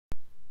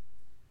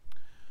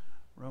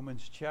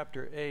Romans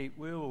chapter 8.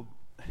 We'll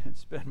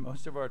spend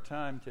most of our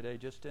time today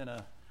just in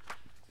a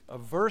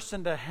verse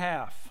and a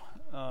half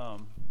of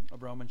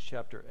Romans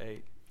chapter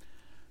 8.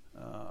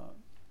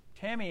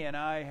 Tammy and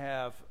I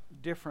have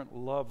different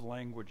love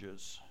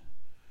languages.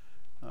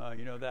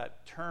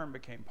 That term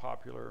became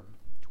popular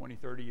 20,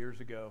 30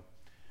 years ago.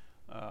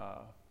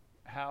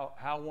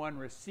 How one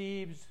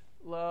receives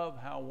love,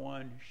 how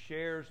one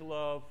shares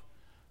love,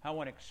 how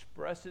one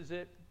expresses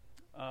it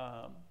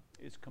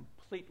is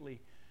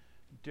completely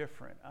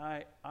different.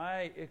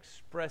 I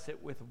express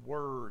it with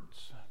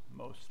words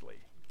mostly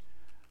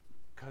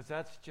because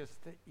that's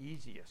just the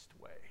easiest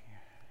way.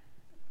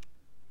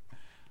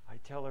 I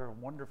tell her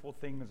wonderful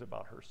things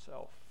about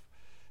herself.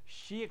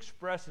 She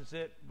expresses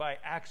it by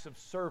acts of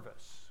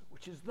service,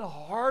 which is the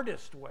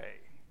hardest way.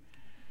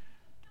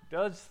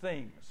 Does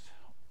things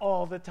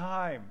all the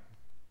time.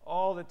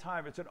 All the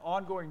time. It's an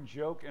ongoing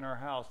joke in our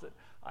house that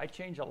I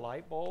change a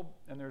light bulb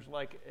and there's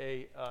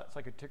it's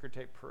like a ticker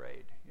tape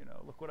parade.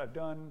 Look what I've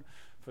done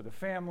for the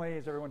family.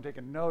 Is everyone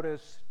taking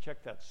notice?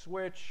 Check that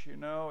switch,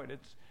 and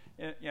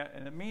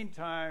in the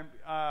meantime,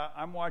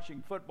 I'm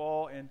watching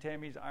football and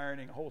Tammy's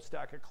ironing a whole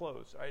stack of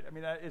clothes, right? I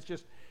mean,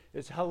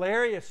 it's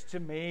hilarious to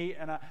me,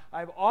 and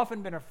I've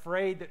often been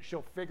afraid that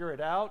she'll figure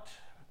it out,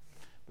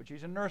 but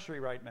she's in nursery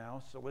right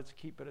now, so let's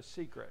keep it a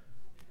secret.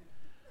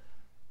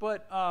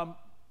 But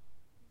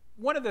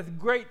one of the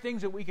great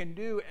things that we can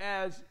do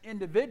as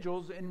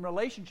individuals in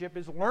relationship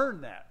is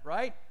learn that,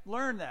 right?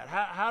 Learn that.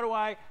 How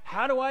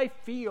do I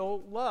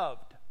feel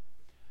loved?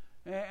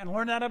 And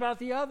learn that about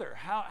the other.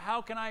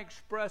 How can I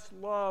express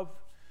love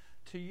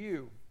to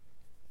you?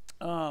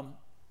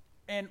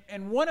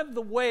 And one of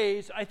the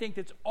ways I think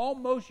that's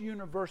almost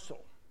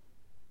universal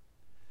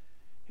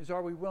is,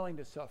 are we willing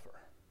to suffer?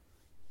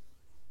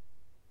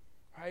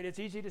 Right? It's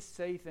easy to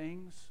say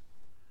things.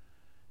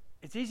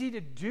 It's easy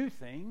to do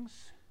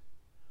things.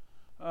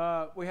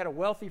 We had a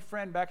wealthy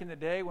friend back in the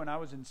day when I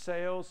was in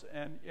sales,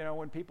 and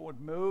when people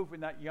would move in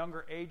that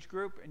younger age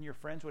group and your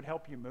friends would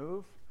help you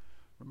move.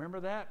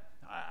 Remember that?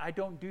 I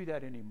don't do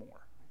that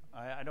anymore.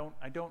 I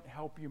don't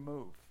help you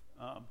move.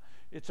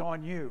 It's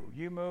on you.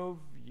 You move,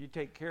 you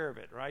take care of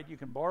it, right? You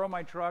can borrow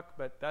my truck,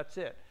 but that's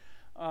it.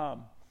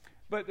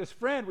 But this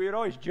friend, we would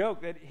always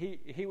joke that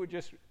he would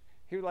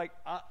like,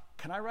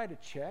 can I write a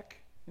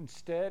check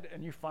instead,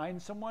 and you find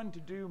someone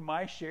to do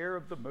my share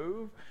of the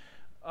move?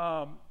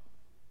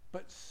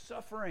 But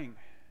suffering,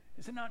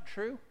 is it not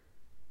true?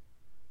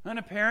 When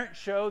a parent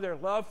show their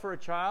love for a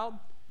child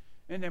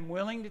and then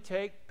willing to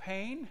take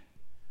pain,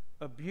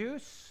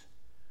 abuse,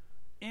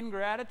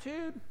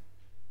 ingratitude,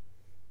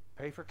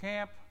 pay for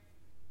camp,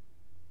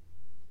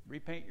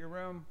 repaint your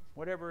room,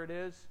 whatever it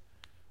is,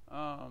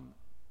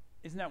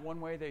 isn't that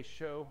one way they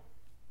show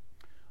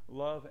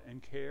love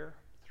and care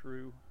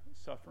through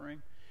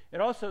suffering?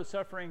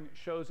 Suffering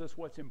shows us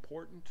what's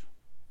important.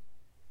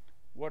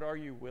 What are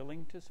you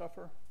willing to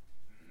suffer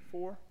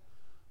for?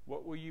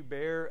 What will you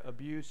bear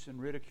abuse and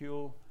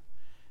ridicule,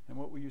 and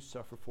what will you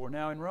suffer for?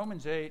 Now in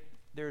Romans 8,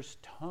 there's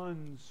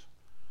tons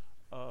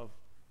of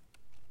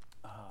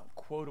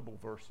quotable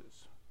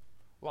verses,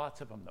 lots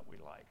of them that we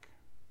like,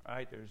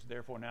 right? There's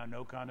therefore now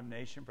no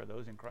condemnation for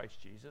those in Christ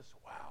Jesus.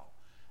 Wow,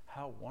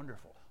 how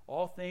wonderful.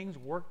 All things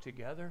work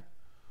together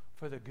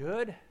for the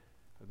good,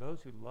 for those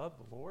who love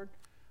the Lord.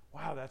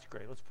 Wow, that's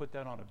great. Let's put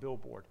that on a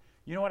billboard.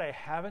 You know what I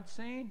haven't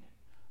seen?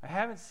 I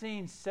haven't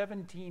seen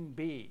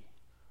 17B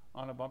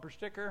on a bumper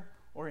sticker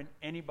or in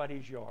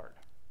anybody's yard.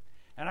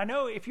 And I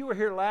know if you were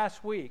here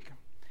last week,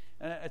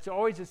 and it's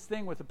always this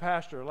thing with the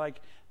pastor,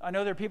 like I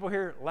know there are people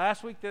here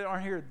last week that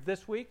aren't here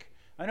this week.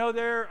 I know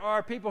there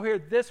are people here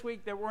this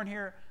week that weren't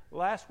here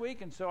last week,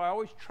 and so I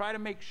always try to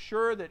make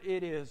sure that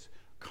it is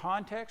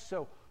context.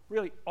 So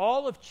really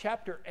all of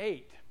chapter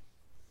 8,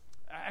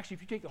 actually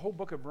if you take the whole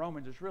book of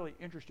Romans, it's really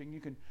interesting.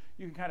 You can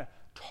kind of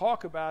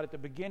talk about at the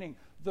beginning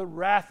the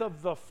wrath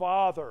of the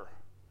Father.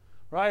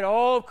 Right,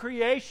 all of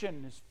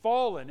creation is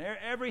fallen.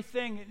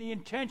 Everything, the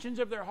intentions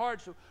of their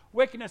hearts,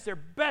 wickedness, their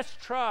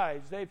best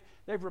tries.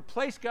 They've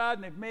replaced God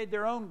and they've made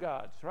their own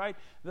gods. Right,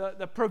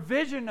 the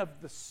provision of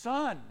the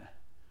Son,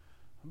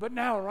 but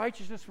now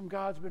righteousness from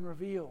God's been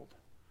revealed.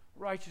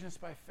 Righteousness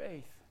by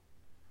faith.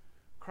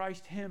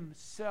 Christ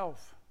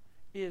Himself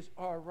is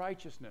our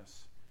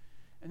righteousness.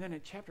 And then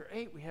in chapter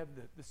 8 we have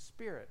the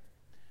Spirit.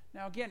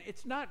 Now again,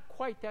 it's not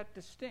quite that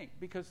distinct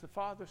because the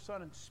Father,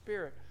 Son, and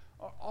Spirit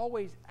are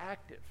always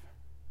active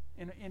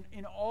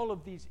in all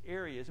of these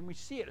areas, and we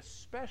see it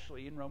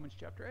especially in Romans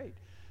chapter 8.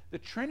 The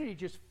Trinity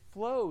just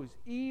flows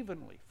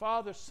evenly.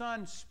 Father,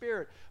 Son,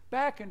 Spirit,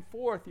 back and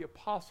forth. The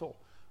apostle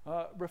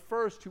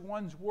refers to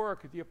one's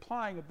work, the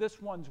applying of this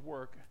one's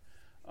work.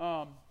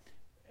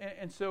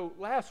 And so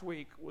last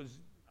week was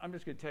an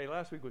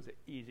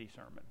easy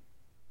sermon.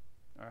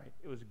 All right,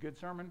 it was a good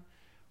sermon,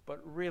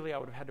 but really I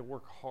would have had to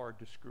work hard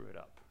to screw it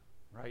up.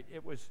 Right?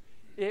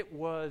 It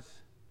was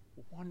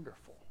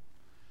wonderful.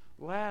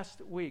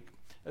 Last week,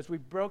 as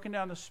we've broken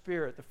down the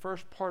Spirit, the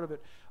first part of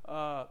it,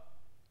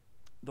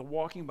 the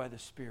walking by the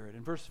Spirit.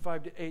 In verses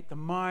 5 to 8, the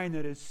mind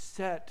that is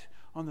set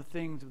on the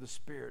things of the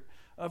Spirit.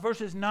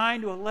 Verses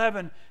 9 to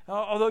 11,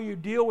 although you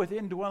deal with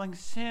indwelling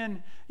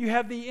sin, you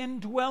have the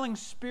indwelling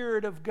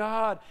Spirit of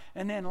God.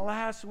 And then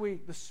last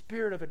week, the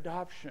Spirit of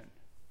adoption.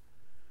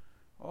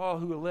 All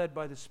who are led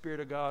by the Spirit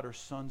of God are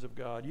sons of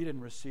God. You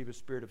didn't receive a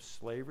spirit of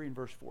slavery in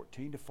verse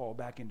 14 to fall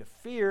back into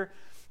fear,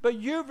 but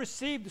you've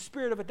received the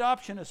Spirit of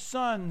adoption as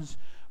sons,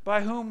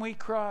 by whom we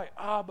cry,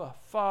 Abba,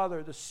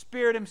 Father. The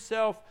Spirit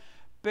Himself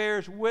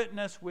bears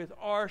witness with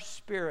our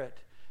spirit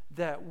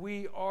that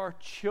we are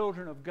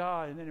children of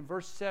God. And then in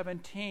verse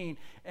 17,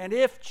 and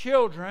if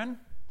children,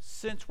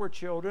 since we're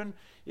children,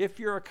 if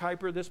you're a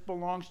Kuiper, this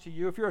belongs to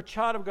you. If you're a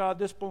child of God,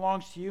 this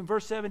belongs to you. In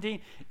verse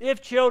 17,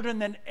 if children,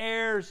 then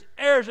heirs,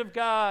 heirs of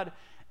God,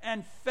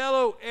 and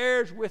fellow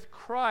heirs with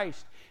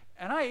Christ.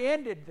 And I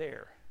ended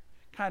there,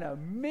 kind of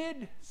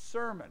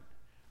mid-sermon.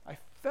 I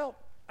felt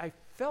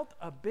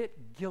a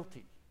bit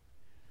guilty.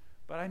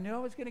 But I knew I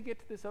was going to get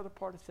to this other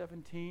part of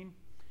 17.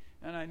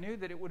 And I knew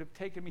that it would have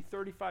taken me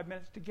 35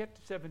 minutes to get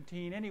to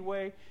 17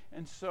 anyway.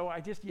 And so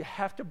you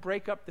have to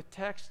break up the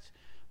text.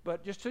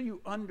 But just so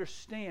you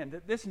understand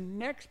that this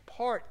next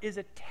part is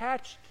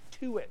attached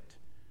to it.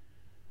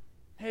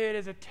 It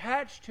is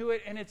attached to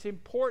it, and it's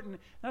important.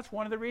 That's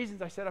one of the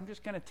reasons I said I'm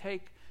just going to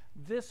take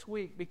this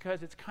week,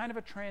 because it's kind of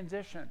a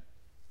transition.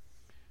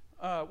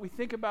 We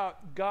think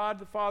about God,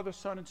 the Father,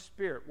 Son, and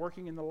Spirit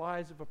working in the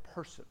lives of a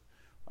person.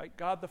 Right?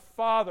 God the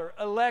Father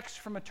elects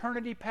from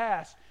eternity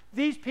past,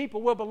 these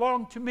people will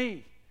belong to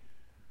me.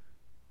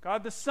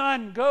 God the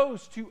Son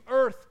goes to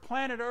earth,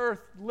 planet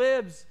Earth,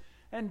 lives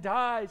and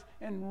dies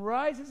and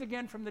rises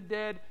again from the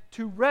dead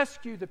to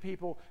rescue the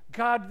people.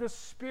 God the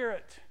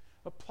Spirit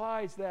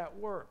applies that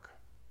work.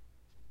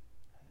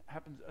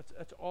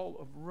 That's all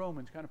of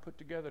Romans kind of put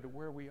together to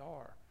where we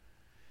are.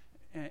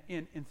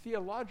 In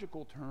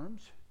theological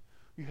terms,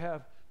 you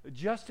have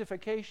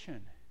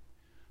justification,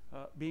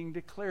 being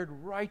declared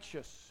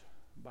righteous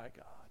by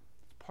God.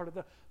 It's part of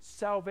the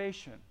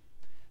salvation.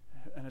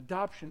 And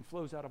adoption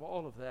flows out of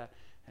all of that.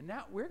 And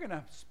now we're going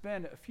to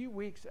spend a few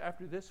weeks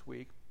after this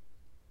week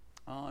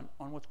on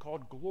what's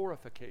called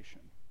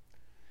glorification.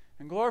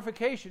 And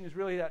glorification is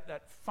really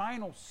that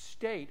final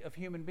state of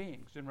human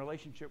beings in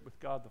relationship with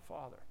God the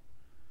Father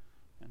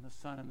and the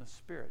Son and the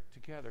Spirit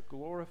together.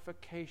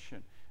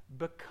 Glorification,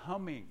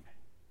 becoming.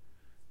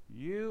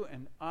 You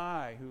and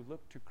I who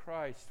look to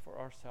Christ for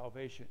our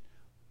salvation,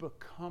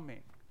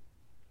 becoming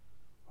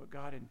what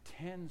God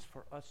intends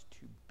for us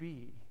to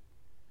be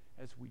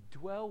as we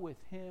dwell with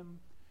Him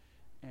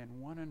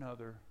and one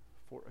another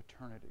for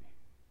eternity.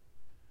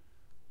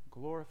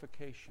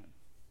 Glorification.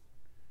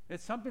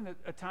 It's something that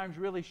at times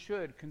really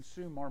should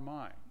consume our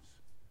minds.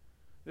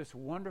 This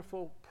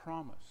wonderful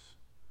promise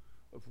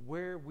of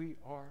where we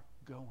are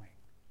going.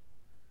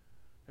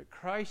 That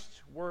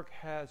Christ's work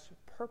has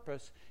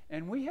purpose,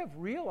 and we have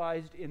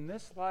realized in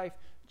this life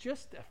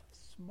just a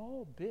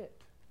small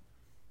bit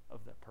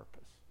of that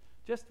purpose.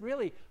 Just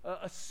really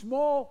a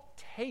small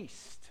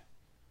taste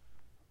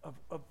of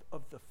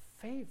the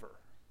favor,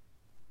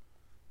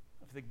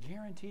 of the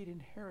guaranteed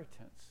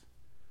inheritance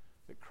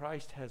that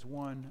Christ has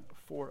won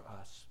for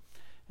us.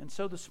 And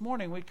so this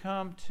morning we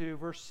come to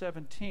verse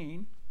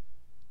 17,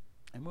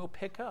 and we'll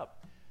pick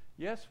up.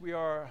 Yes, we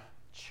are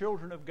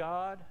children of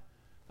God,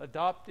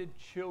 adopted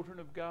children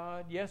of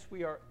God. Yes,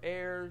 we are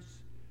heirs.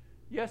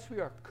 Yes, we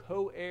are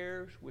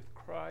co-heirs with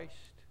Christ.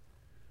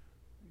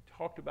 We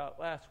talked about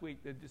last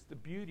week that just the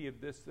beauty of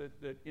this,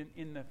 that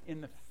in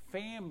the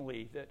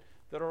family, that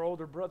our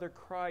older brother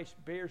Christ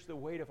bears the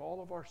weight of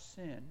all of our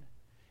sin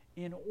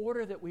in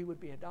order that we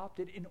would be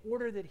adopted, in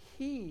order that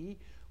He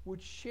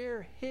would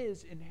share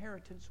His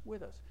inheritance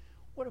with us.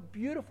 What a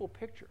beautiful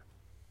picture.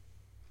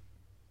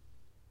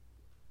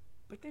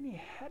 But then He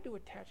had to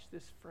attach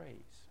this phrase.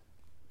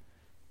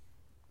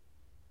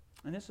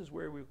 And this is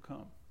where we'll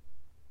come.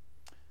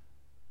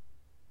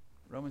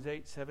 Romans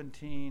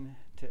 8:17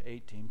 to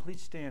 18.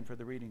 Please stand for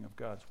the reading of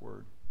God's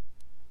Word.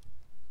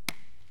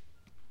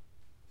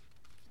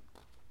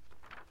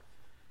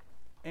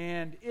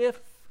 And if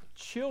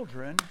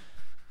children,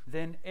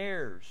 then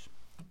heirs,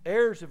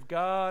 heirs of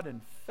God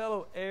and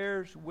fellow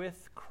heirs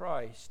with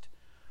Christ,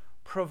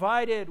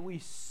 provided we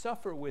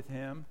suffer with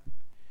Him,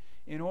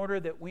 in order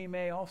that we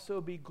may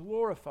also be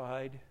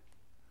glorified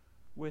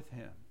with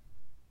Him.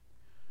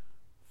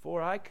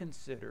 For I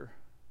consider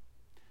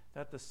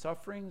that the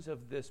sufferings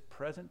of this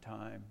present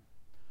time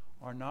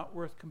are not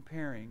worth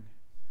comparing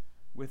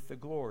with the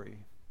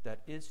glory that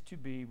is to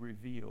be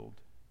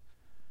revealed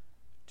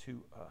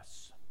to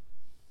us.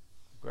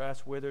 The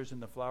grass withers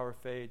and the flower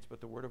fades, but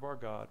the word of our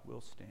God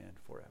will stand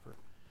forever.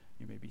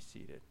 You may be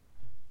seated.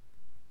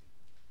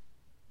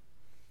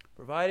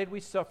 Provided we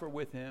suffer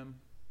with Him,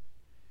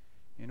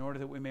 in order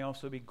that we may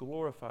also be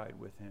glorified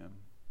with Him.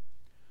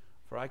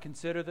 For I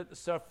consider that the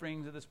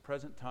sufferings of this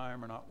present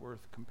time are not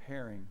worth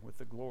comparing with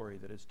the glory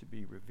that is to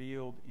be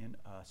revealed in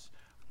us.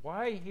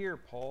 Why here,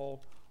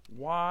 Paul?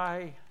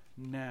 Why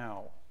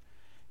now?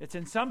 It's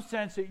in some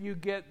sense that you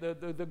get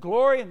the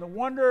glory and the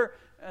wonder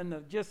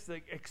and just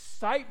the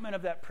excitement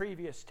of that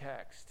previous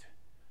text.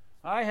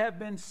 I have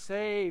been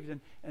saved,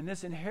 and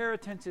this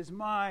inheritance is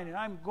mine, and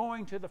I'm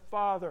going to the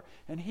Father,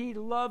 and He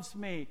loves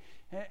me,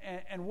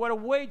 and what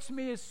awaits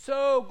me is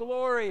so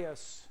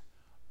glorious.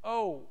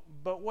 Oh,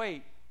 but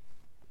wait,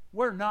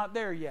 we're not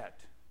there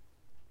yet.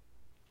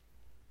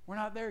 We're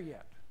not there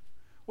yet.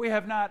 We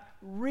have not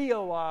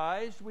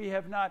realized, we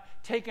have not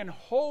taken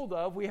hold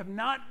of, we have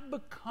not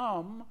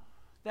become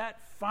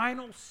that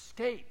final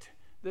state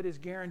that is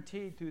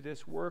guaranteed through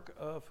this work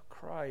of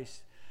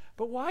Christ.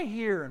 But why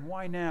here and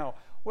why now?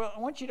 Well, I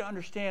want you to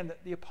understand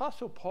that the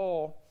Apostle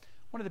Paul,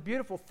 one of the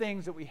beautiful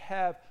things that we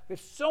have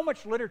so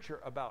much literature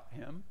about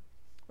him.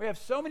 We have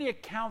so many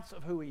accounts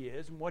of who he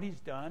is and what he's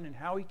done and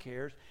how he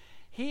cares.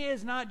 He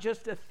is not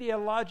just a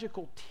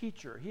theological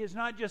teacher. He is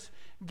not just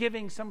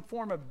giving some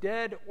form of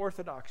dead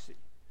orthodoxy.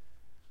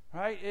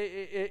 Right?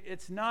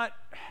 It's not,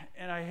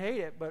 and I hate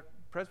it, but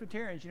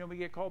Presbyterians, we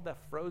get called the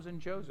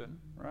frozen chosen,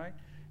 right?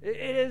 It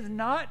is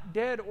not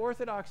dead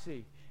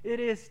orthodoxy.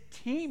 It is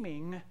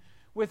teeming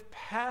with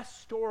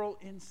pastoral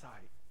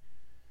insight.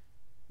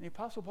 The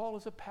Apostle Paul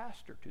is a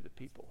pastor to the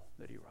people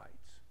that he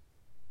writes.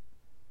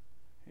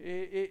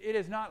 It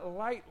is not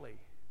lightly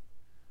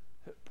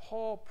that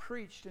Paul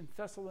preached in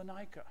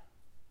Thessalonica.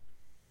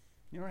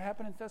 You know what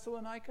happened in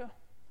Thessalonica?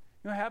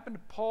 You know what happened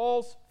to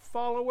Paul's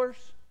followers?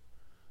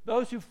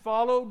 Those who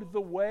followed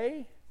the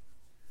way.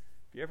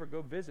 If you ever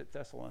go visit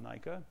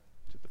Thessalonica,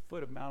 it's at the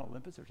foot of Mount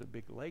Olympus. There's a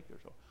big lake.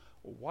 There's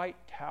a white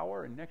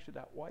tower, and next to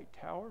that white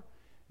tower,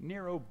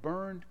 Nero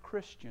burned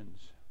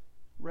Christians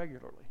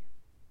regularly.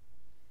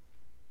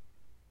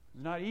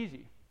 It's not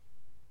easy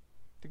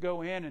to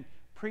go in and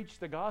preach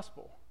the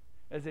gospel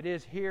as it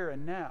is here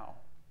and now.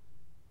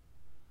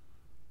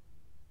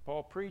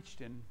 Paul preached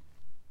in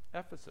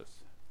Ephesus.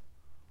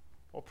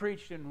 Paul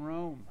preached in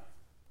Rome,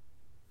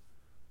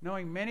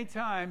 knowing many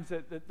times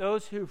that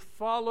those who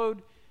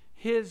followed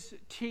his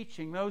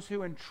teaching, those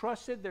who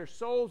entrusted their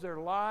souls, their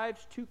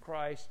lives to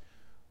Christ,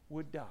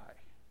 would die.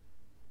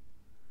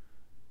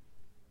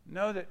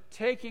 Know that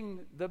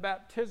taking the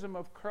baptism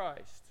of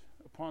Christ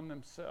upon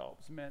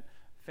themselves meant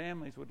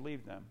families would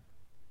leave them.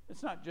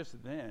 It's not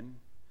just then.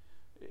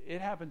 It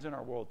happens in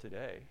our world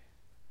today.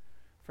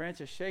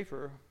 Francis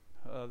Schaeffer,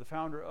 the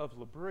founder of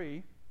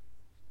L'Abri,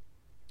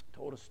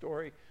 told a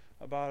story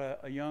about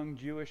a young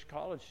Jewish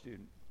college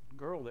student,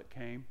 girl that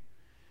came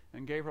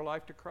and gave her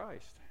life to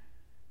Christ.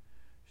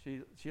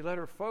 She let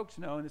her folks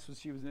know, and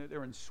they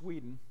were in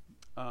Sweden.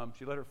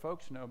 She let her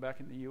folks know back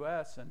in the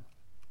U.S., and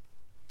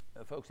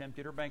the folks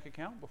emptied her bank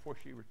account before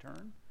she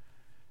returned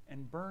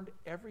and burned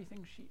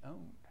everything she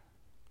owned.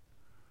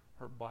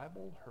 Her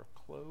Bible, her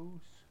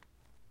clothes,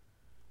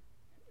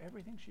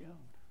 everything she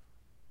owned.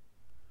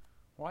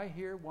 Why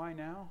here? Why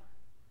now?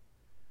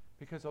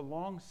 Because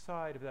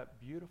alongside of that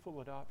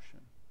beautiful adoption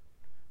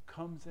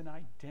comes an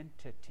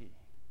identity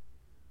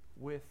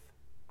with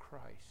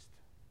Christ.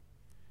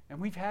 And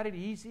we've had it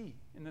easy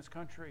in this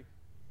country.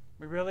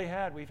 We really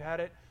had. We've had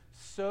it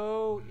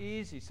so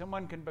easy.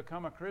 Someone can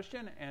become a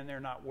Christian and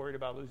they're not worried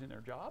about losing their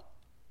job.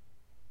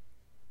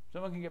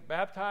 Someone can get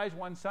baptized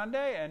one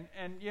Sunday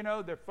and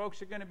their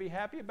folks are going to be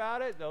happy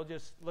about it. They'll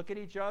just look at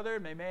each other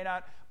and they may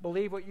not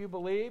believe what you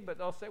believe, but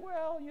they'll say,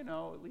 well,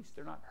 at least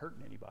they're not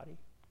hurting anybody.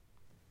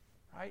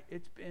 Right?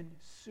 It's been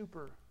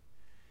super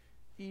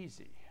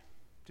easy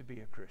to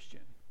be a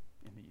Christian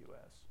in the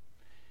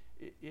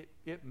U.S.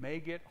 It may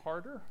get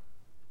harder.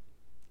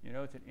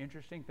 It's an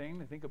interesting thing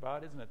to think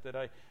about, isn't it? That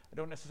I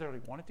don't necessarily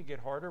want it to get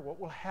harder. What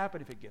will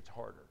happen if it gets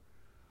harder?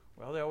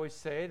 Well, they always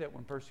say that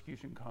when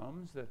persecution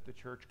comes, that the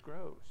church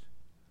grows.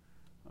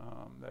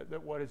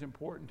 That what is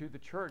important to the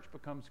church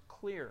becomes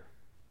clear.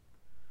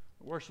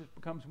 Worship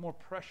becomes more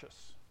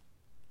precious.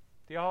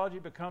 Theology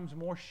becomes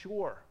more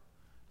sure.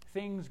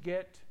 Things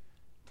get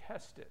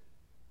tested.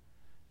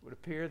 It would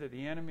appear that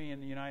the enemy in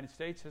the United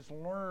States has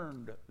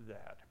learned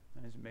that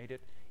and has made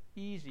it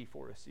easy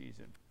for a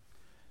season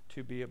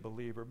to be a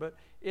believer. But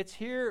it's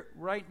here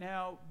right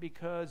now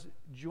because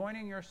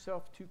joining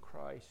yourself to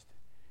Christ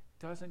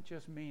doesn't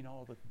just mean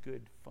all the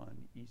good,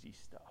 fun, easy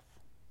stuff.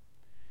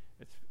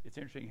 It's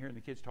interesting hearing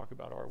the kids talk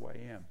about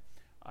RYM.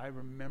 I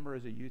remember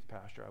as a youth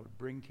pastor, I would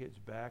bring kids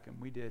back, and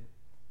we did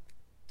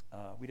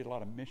a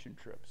lot of mission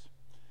trips,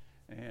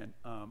 and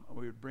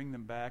we would bring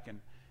them back,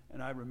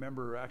 and I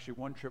remember actually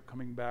one trip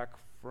coming back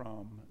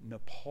from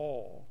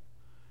Nepal,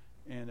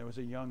 and there was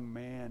a young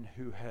man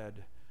who had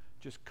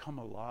just come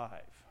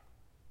alive.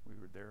 We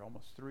were there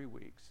almost 3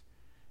 weeks.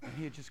 And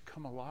he had just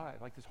come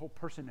alive. Like this whole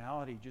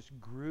personality just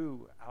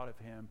grew out of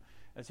him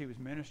as he was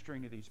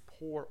ministering to these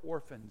poor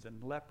orphans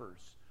and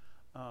lepers.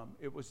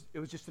 It was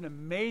just an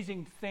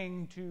amazing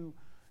thing to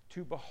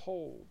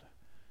behold.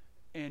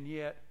 And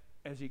yet,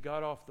 as he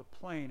got off the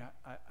plane,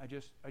 I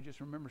just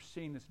remember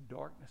seeing this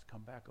darkness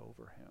come back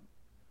over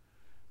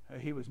him.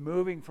 He was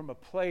moving from a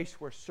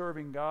place where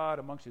serving God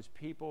amongst his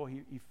people,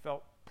 he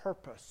felt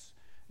purpose.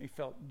 He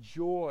felt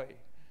joy.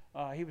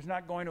 He was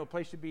not going to a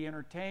place to be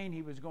entertained.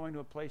 He was going to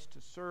a place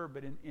to serve.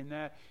 But in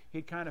that,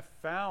 he kind of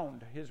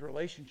found his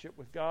relationship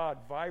with God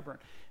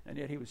vibrant. And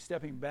yet he was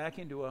stepping back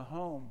into a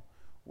home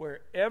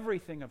where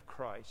everything of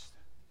Christ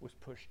was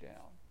pushed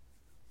down.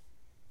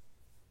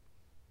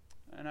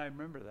 And I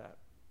remember that.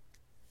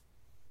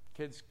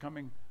 Kids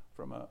coming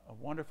from a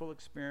wonderful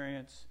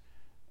experience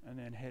and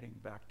then heading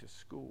back to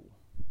school.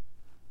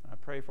 I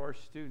pray for our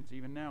students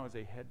even now as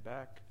they head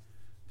back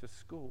to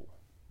school.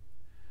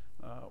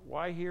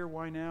 Why here?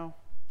 Why now?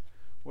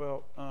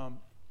 Well,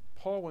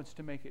 Paul wants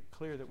to make it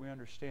clear that we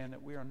understand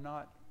that we are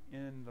not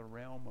in the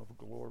realm of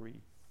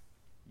glory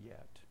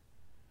yet.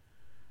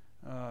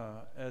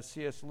 As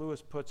C.S.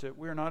 Lewis puts it,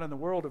 we're not in the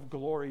world of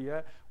glory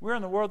yet. We're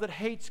in the world that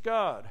hates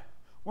God.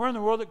 We're in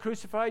the world that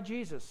crucified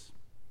Jesus.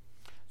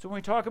 So when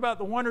we talk about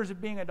the wonders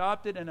of being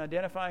adopted and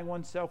identifying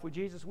oneself with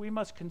Jesus, we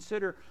must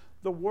consider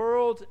the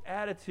world's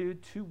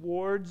attitude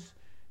towards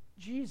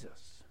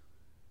Jesus.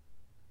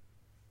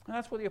 And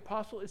that's what the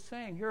apostle is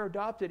saying. You're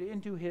adopted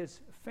into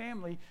his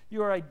family.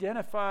 You are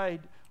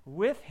identified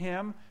with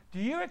him. Do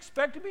you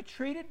expect to be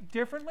treated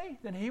differently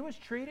than he was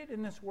treated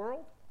in this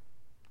world?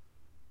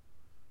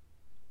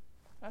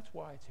 That's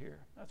why it's here.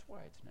 That's why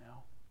it's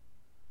now.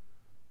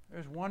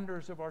 There's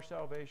wonders of our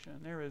salvation.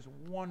 There is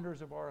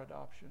wonders of our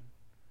adoption.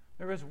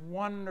 There is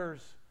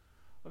wonders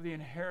of the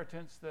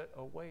inheritance that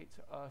awaits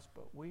us,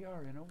 but we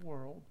are in a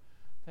world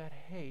that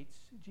hates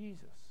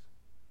Jesus.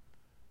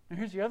 And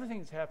here's the other thing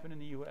that's happened in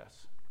the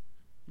U.S.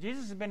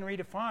 Jesus has been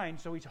redefined,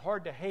 so he's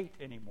hard to hate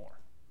anymore.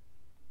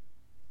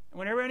 And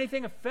whenever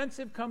anything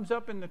offensive comes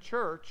up in the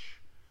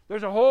church,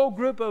 there's a whole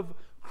group of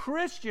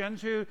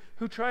Christians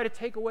who try to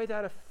take away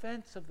that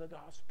offense of the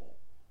gospel.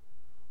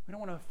 We don't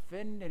want to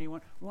offend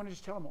anyone. We want to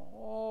just tell them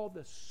all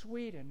the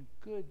sweet and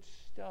good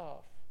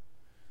stuff.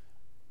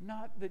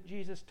 Not that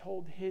Jesus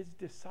told his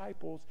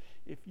disciples,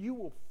 if you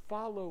will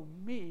follow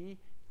me,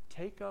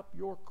 take up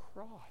your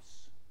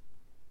cross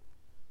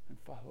and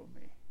follow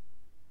me.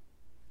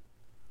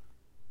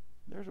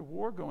 There's a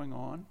war going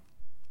on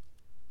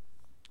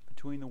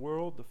between the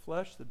world, the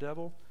flesh, the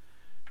devil,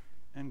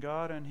 and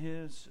God and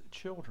his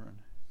children.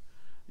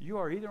 You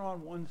are either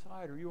on one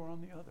side or you are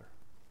on the other.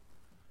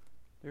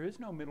 There is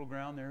no middle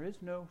ground. There is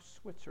no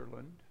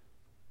Switzerland.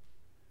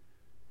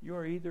 You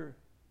are either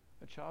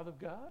a child of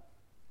God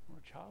or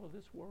a child of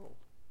this world.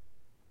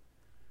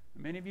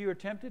 Many of you are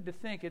tempted to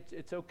think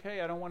it's okay.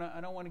 I don't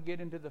want to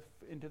get into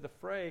the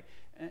fray,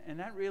 and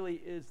that really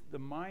is the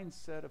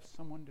mindset of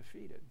someone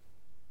defeated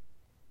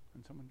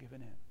and someone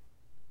given in.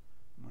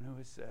 Someone who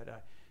has said,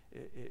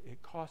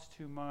 "It costs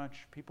too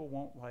much. People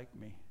won't like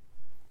me."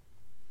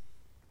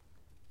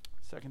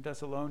 2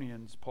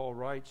 Thessalonians, Paul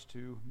writes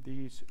to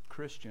these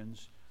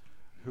Christians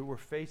who were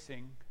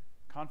facing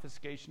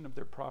confiscation of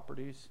their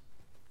properties,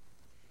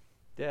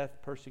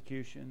 death,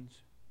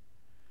 persecutions.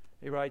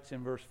 He writes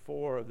in verse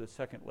 4 of the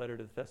second letter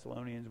to the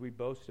Thessalonians, "We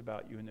boast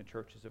about you in the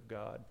churches of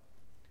God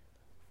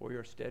for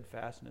your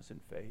steadfastness in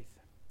faith,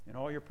 in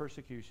all your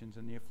persecutions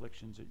and the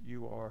afflictions that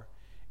you are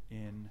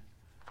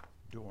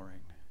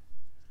enduring."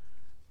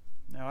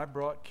 Now, I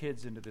brought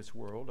kids into this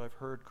world. I've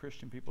heard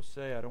Christian people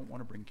say, I don't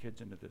want to bring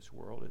kids into this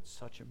world. It's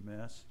such a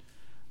mess.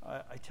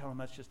 I tell them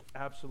that's just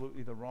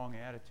absolutely the wrong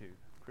attitude.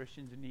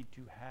 Christians need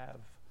to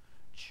have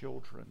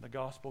children. The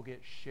gospel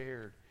gets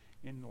shared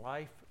in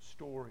life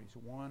stories,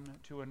 one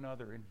to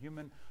another, in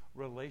human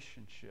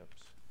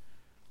relationships.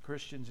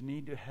 Christians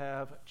need to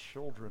have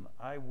children.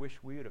 I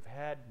wish we would have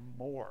had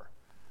more.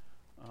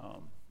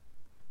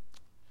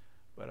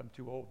 But I'm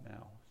too old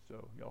now,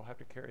 so y'all have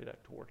to carry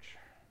that torch.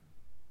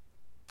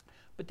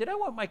 But did I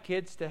want my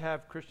kids to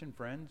have Christian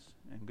friends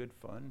and good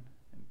fun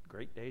and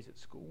great days at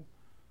school?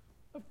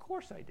 Of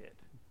course I did.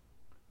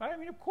 Right? I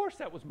mean, of course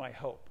that was my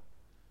hope.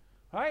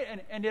 Right?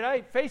 And did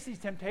I face these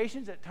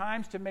temptations at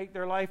times to make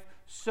their life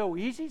so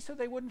easy so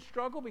they wouldn't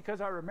struggle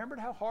because I remembered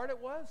how hard it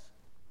was?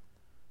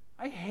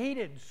 I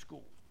hated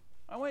school.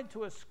 I went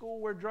to a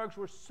school where drugs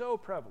were so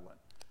prevalent.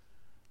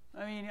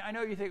 I mean, I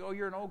know you think, oh,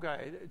 you're an old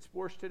guy. It's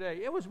worse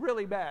today. It was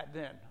really bad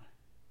then.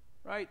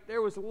 Right?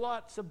 There was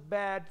lots of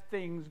bad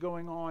things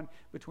going on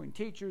between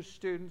teachers,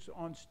 students,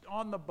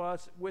 on the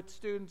bus, with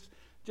students.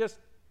 Just,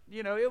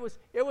 it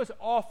was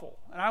awful.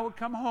 And I would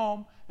come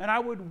home and I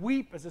would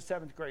weep as a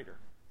 7th grader.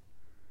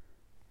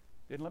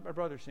 Didn't let my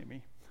brother see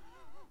me.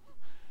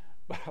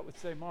 But I would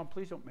say, Mom,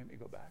 please don't make me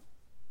go back.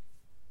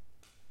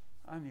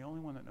 I'm the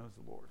only one that knows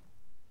the Lord.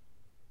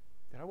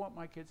 Did I want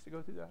my kids to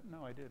go through that?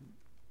 No, I didn't.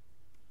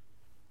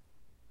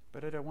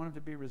 But did I want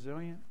them to be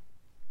resilient?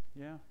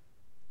 Yeah.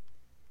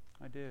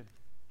 I did.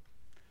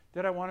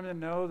 Did I want them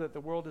to know that the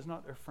world is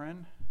not their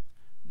friend?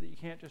 That you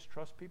can't just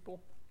trust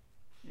people?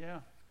 Yeah.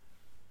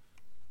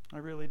 I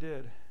really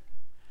did.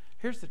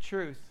 Here's the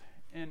truth.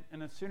 And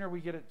the sooner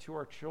we get it to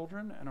our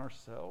children and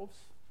ourselves,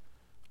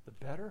 the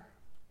better.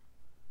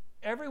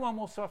 Everyone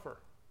will suffer.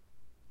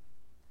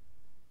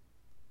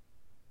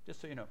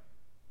 Just so you know.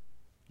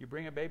 You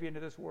bring a baby into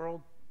this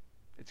world,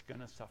 it's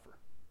going to suffer.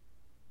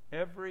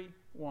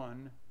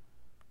 Everyone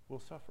will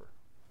suffer.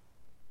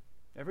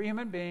 Every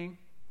human being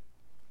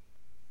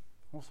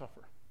will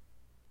suffer.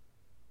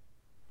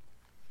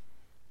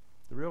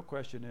 The real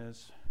question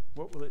is,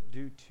 what will it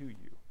do to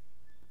you?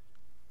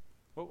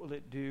 What will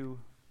it do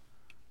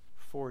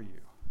for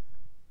you?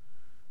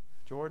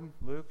 Jordan,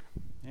 Luke,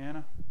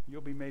 Anna,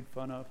 you'll be made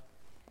fun of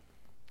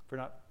for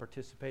not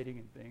participating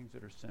in things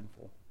that are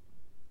sinful.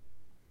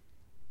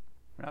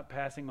 For not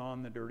passing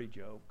on the dirty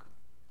joke.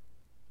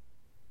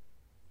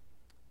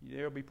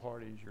 There'll be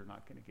parties you're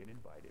not going to get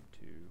invited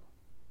to.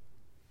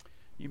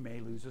 You may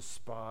lose a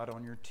spot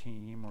on your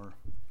team, or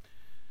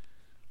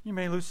you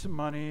may lose some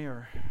money,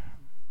 or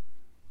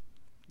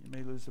you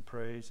may lose the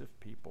praise of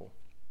people.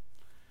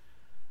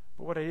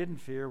 But what I didn't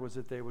fear was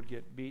that they would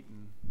get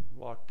beaten,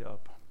 locked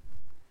up,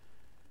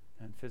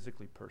 and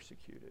physically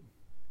persecuted.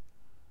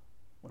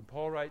 When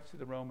Paul writes to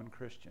the Roman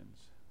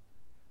Christians,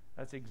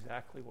 that's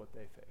exactly what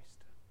they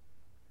faced.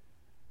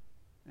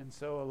 And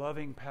so a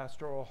loving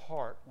pastoral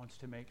heart wants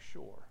to make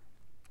sure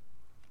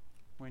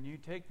when you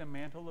take the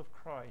mantle of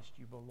Christ,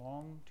 you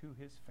belong to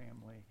his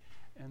family,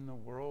 and the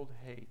world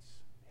hates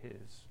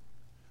his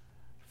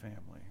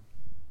family.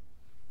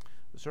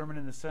 The sermon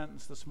in the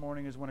sentence this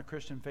morning is when a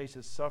Christian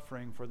faces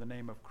suffering for the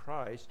name of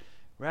Christ,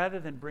 rather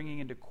than bringing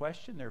into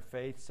question their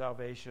faith,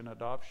 salvation,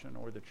 adoption,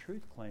 or the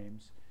truth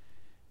claims,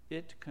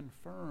 it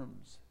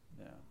confirms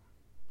them.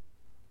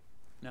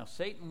 Now,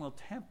 Satan will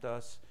tempt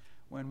us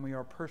when we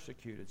are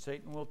persecuted.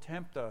 Satan will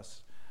tempt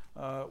us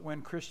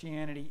when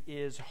Christianity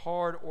is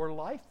hard or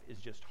life is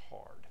just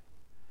hard.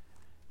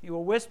 He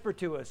will whisper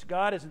to us,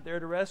 God isn't there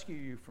to rescue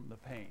you from the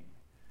pain.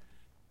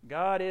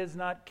 God is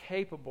not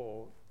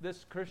capable.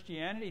 This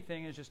Christianity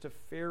thing is just a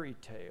fairy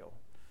tale.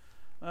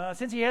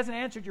 Since he hasn't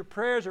answered your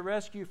prayers or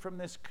rescued from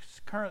this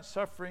current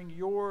suffering,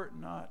 you're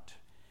not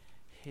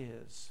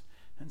his.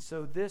 And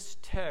so this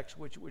text,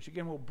 which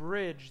again will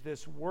bridge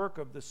this work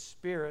of the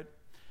Spirit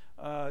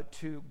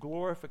to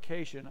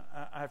glorification,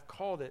 I've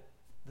called it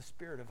the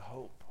spirit of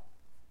hope.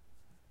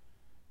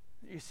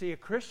 You see, a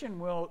Christian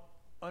will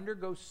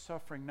undergo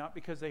suffering not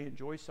because they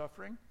enjoy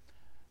suffering,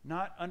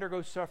 not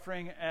undergo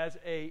suffering as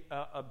a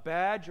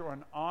badge or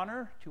an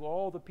honor to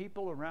all the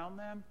people around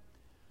them,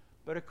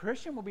 but a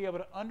Christian will be able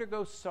to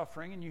undergo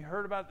suffering. And you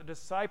heard about the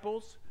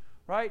disciples,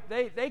 right?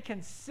 They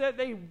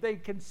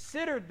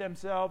considered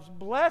themselves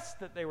blessed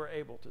that they were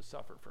able to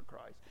suffer for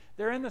Christ.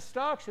 They're in the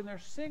stocks and they're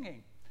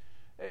singing.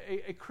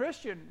 A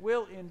Christian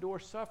will endure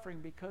suffering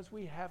because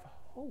we have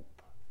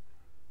hope.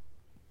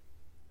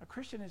 A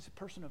Christian is a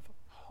person of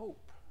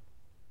hope.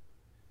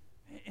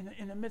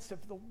 In the midst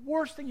of the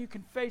worst thing you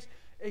can face,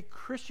 a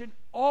Christian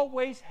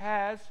always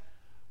has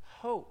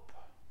hope.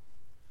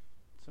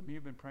 Some of you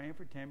have been praying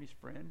for Tammy's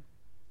friend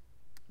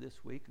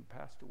this week who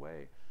passed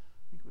away.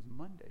 I think it was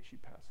Monday she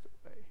passed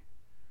away.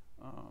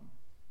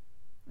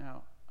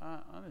 Now,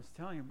 I'm just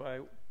telling you by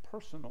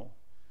personal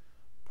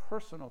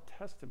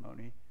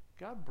testimony,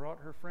 God brought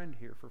her friend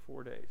here for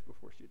 4 days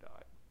before she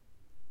died.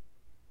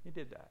 He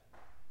did that.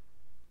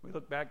 We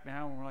look back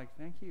now and we're like,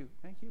 thank you,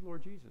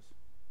 Lord Jesus.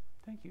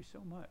 Thank you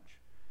so much.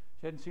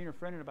 She hadn't seen her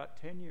friend in about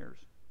 10 years.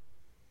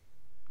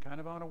 Kind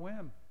of on a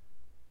whim.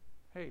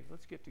 Hey,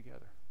 let's get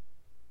together.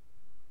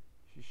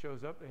 She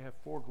shows up. They have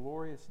 4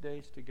 glorious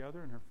days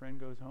together, and her friend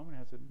goes home and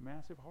has a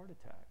massive heart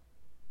attack.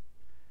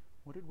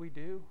 What did we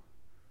do?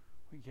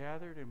 We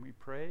gathered and we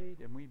prayed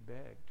and we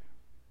begged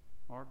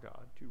our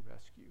God to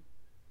rescue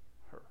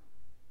her.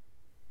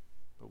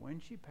 But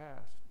when she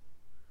passed,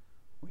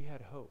 we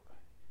had hope.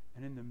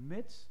 And in the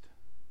midst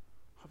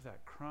of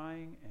that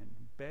crying and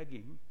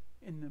begging,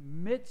 in the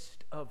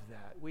midst of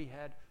that, we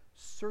had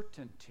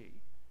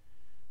certainty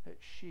that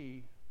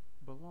she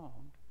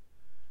belonged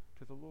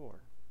to the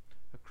Lord.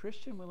 A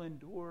Christian will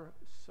endure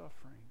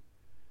suffering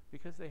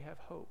because they have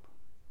hope.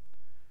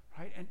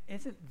 Right? And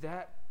isn't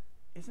that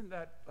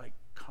like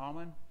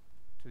common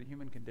to the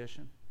human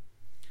condition?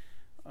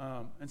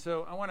 And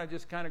so I want to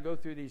just kind of go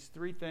through these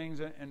 3 things,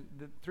 and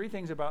the 3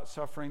 things about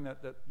suffering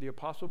that the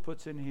apostle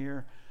puts in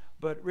here,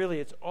 but really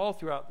it's all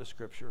throughout the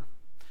Scripture.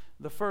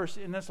 The first,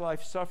 in this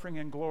life, suffering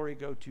and glory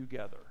go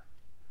together.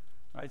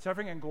 Right?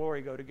 Suffering and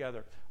glory go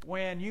together.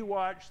 When you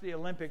watch the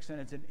Olympics and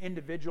it's an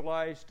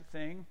individualized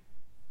thing,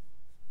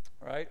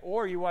 right?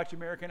 Or you watch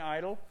American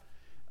Idol,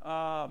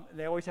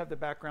 they always have the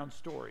background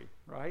story,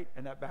 right?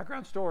 And that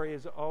background story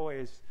is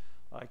always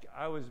like,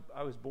 I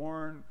was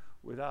born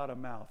without a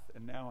mouth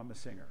and now I'm a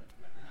singer.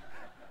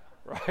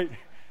 Right?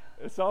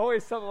 It's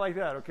always something like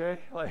that, okay?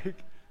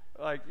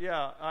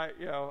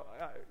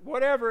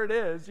 Whatever it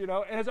is, and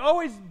it's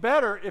always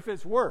better if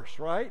it's worse,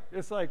 right?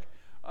 It's like,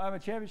 I'm a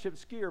championship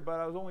skier, but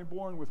I was only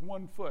born with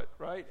 1 foot,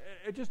 right?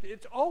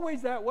 It's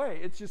always that way.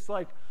 It's just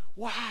like,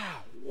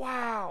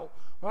 wow,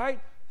 right?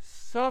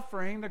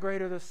 Suffering, the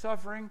greater the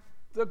suffering,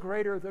 the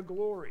greater the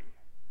glory.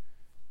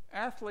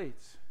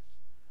 Athletes,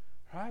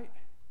 right?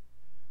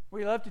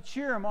 We love to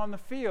cheer them on the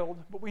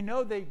field, but we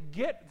know they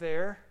get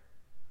there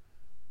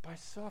by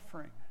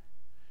suffering,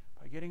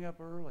 by getting up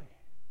early,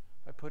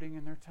 by putting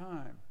in their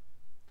time,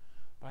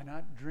 by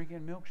not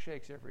drinking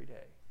milkshakes every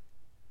day,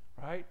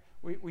 right?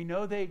 We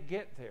know they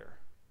get there.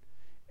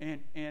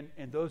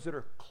 And those that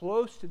are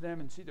close to them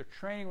and see their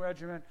training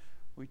regimen,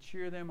 we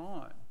cheer them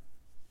on,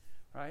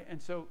 right?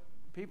 And so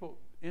people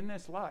in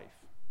this life,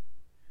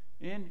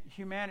 in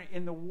humanity,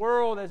 in the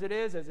world as it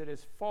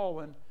is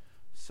fallen,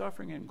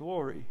 suffering and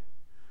glory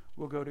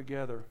will go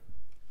together.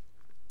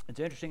 It's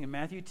interesting. In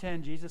Matthew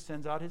 10, Jesus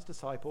sends out his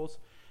disciples.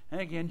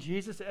 And again,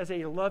 Jesus, as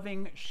a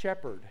loving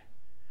shepherd,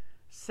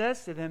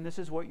 says to them, this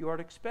is what you are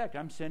to expect.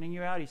 I'm sending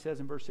you out, he says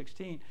in verse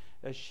 16,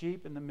 as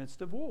sheep in the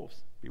midst of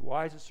wolves. Be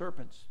wise as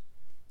serpents,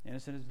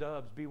 innocent as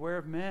doves. Beware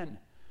of men,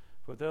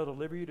 for they'll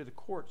deliver you to the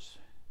courts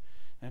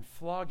and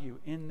flog you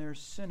in their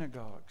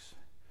synagogues.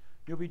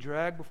 You'll be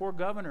dragged before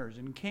governors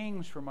and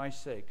kings for my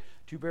sake,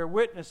 to bear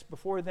witness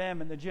before them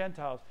and the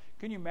Gentiles.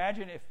 Can you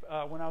imagine if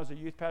when I was a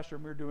youth pastor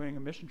and we were doing a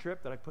mission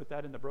trip that I put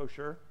that in the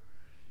brochure?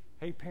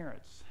 Hey,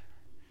 parents,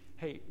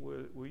 hey,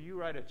 will you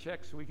write a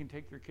check so we can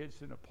take your kids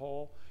to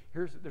Nepal?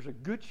 There's a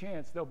good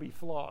chance they'll be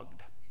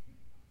flogged.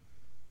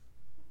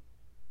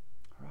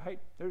 Right?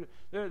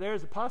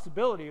 There's a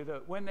possibility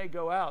that when they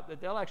go out,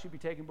 that they'll actually be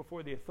taken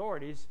before the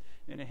authorities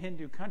in a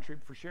Hindu country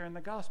for sharing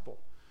the gospel.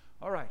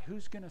 All right,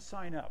 who's going to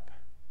sign up?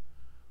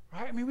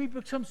 Right? I mean, we've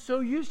become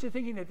so used to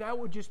thinking that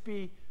would just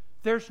be,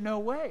 there's no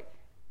way.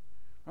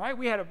 Right?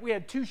 We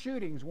had 2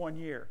 shootings one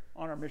year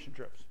on our mission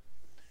trips.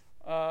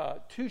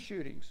 2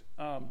 shootings.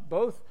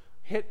 Both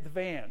hit the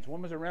vans.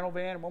 One was a rental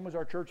van and one was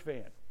our church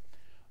van.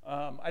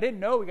 I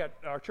didn't know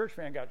our church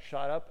van got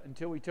shot up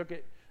until we took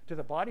it to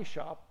the body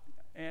shop,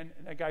 and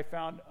that guy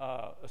found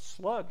a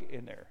slug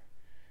in there.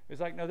 It was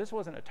like, no, this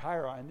wasn't a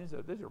tire iron. These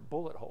are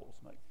bullet holes.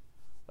 I'm like,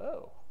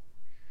 oh.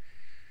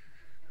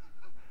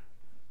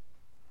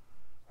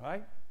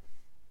 Right?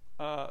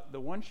 The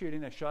one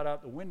shooting that shot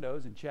out the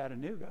windows in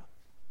Chattanooga,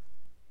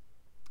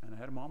 and I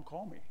had a mom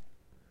call me.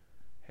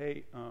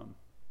 Hey,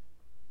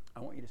 I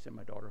want you to send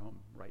my daughter home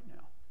right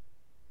now.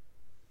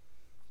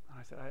 And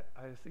I said,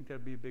 I think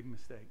that'd be a big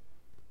mistake.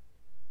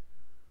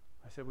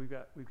 I said, we've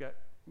got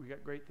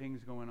great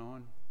things going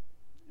on,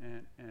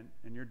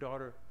 and your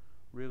daughter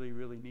really,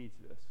 really needs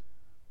this.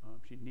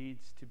 She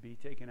needs to be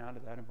taken out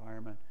of that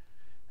environment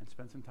and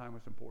spend some time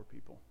with some poor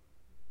people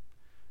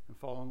and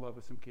fall in love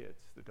with some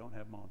kids that don't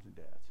have moms and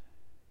dads.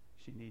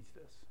 She needs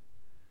this.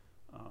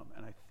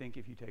 And I think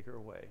if you take her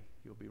away,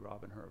 you'll be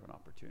robbing her of an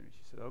opportunity.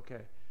 She said,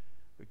 okay,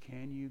 but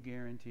can you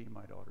guarantee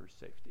my daughter's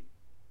safety?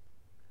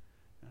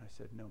 And I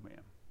said, no,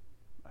 ma'am,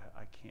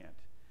 I can't.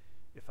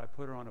 If I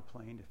put her on a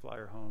plane to fly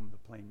her home, the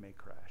plane may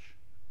crash.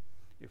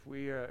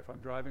 If I'm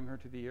driving her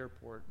to the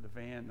airport, the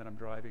van that I'm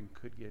driving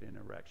could get in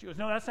a wreck. She goes,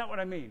 no, that's not what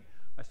I mean.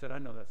 I said, I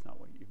know that's not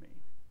what you mean.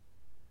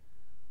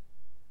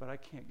 But I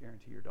can't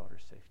guarantee your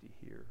daughter's safety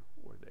here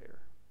or there.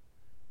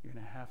 You're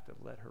going to have to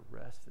let her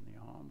rest in the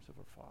arms of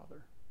her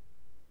father.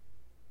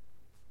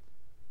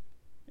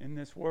 In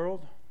this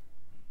world,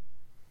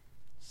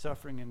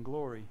 suffering and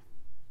glory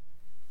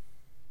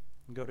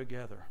go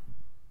together.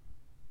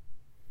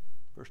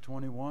 Verse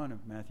 21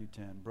 of Matthew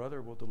 10,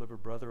 brother will deliver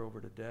brother over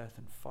to death,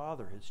 and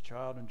father his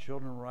child, and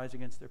children will rise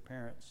against their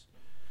parents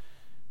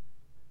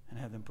and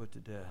have them put to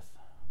death,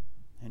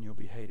 and you'll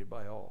be hated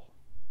by all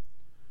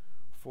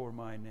for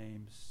my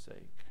name's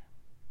sake.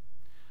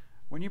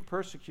 When they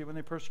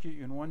persecute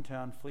you in one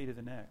town, flee to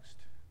the next.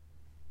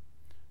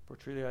 For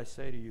truly I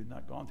say to you,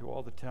 not gone through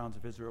all the towns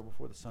of Israel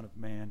before the Son of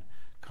Man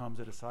comes.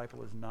 A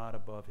disciple is not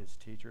above his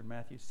teacher. In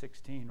Matthew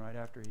 16, right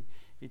after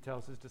he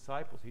tells his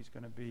disciples he's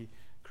going to be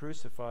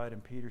crucified,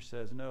 and Peter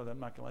says, no, I'm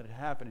not going to let it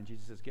happen. And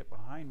Jesus says, get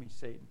behind me,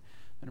 Satan.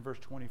 Then in verse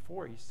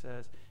 24, he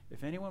says,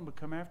 if anyone would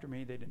come after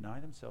me, they deny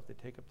themselves, they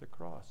take up the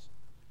cross,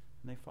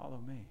 and they follow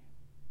me.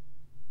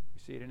 We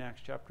see it in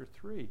Acts chapter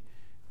 3.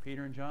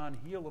 Peter and John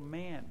heal a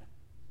man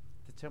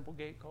at the temple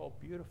gate called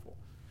Beautiful,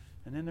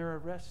 and then they're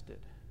arrested.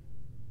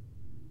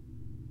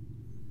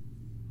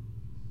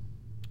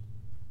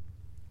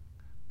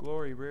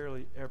 Glory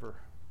rarely ever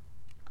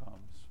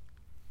comes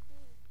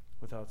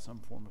without some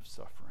form of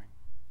suffering.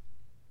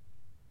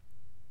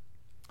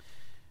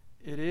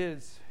 It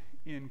is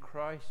in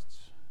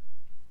Christ's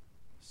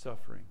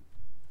suffering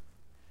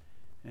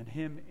and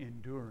him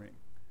enduring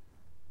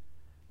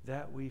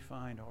that we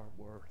find our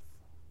worth.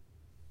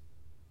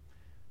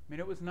 I mean,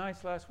 it was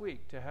nice last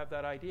week to have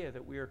that idea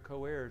that we are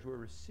co-heirs, we're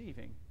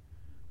receiving.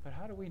 But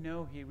how do we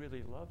know he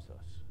really loves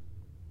us?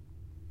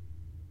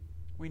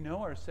 We know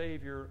our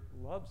Savior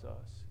loves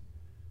us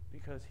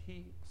because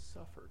he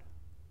suffered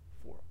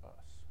for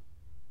us.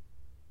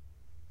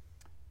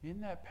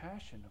 In that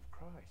passion of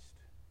Christ,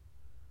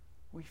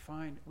 we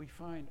find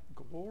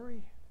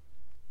glory.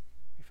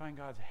 We find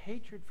God's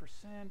hatred for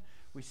sin.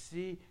 We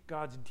see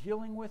God's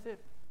dealing with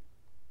it.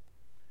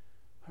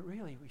 But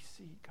really, we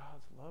see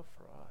God's love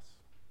for us.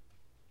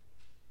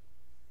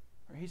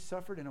 Or he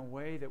suffered in a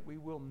way that we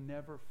will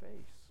never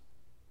face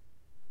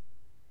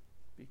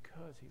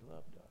because he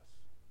loved us.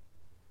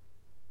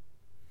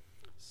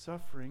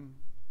 Suffering,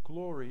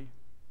 glory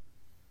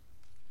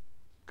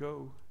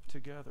go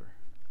together.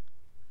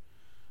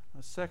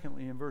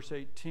 Secondly, in verse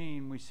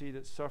 18, we see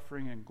that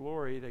suffering and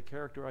glory, they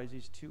characterize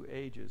these two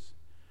ages.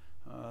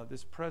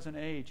 This present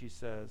age, he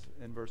says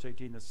in verse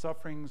 18, the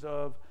sufferings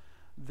of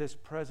this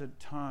present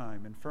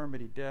time,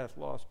 infirmity, death,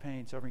 loss,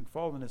 pain, suffering,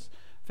 fallenness,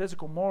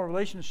 physical, moral,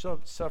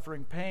 relationship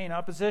suffering, pain,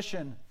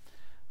 opposition,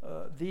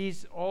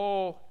 these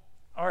all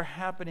are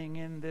happening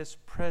in this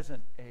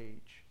present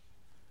age.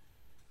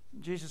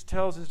 Jesus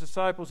tells his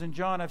disciples in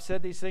John, I've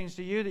said these things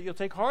to you that you'll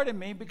take heart in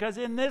me, because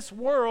in this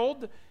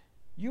world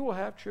you will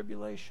have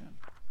tribulation.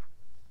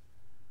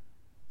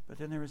 But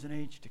then there is an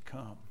age to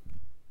come.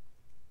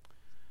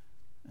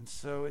 And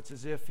so it's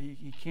as if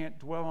he can't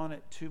dwell on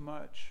it too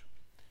much,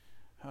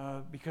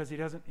 because he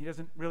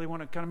doesn't really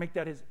want to kind of make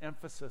that his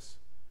emphasis.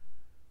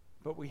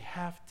 But we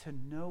have to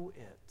know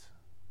it.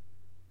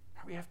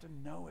 We have to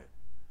know it.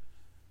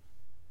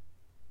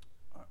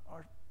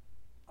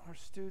 Our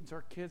students,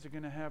 our kids are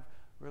going to have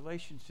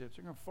relationships.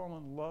 They're going to fall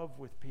in love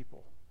with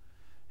people,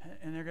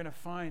 and they're going to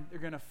find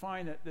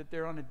that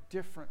they're on a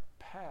different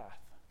path.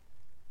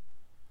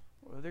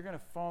 Or they're going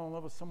to fall in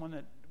love with someone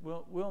that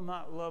will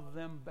not love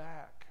them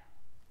back.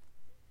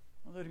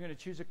 Well, they're going to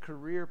choose a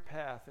career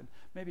path, and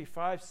maybe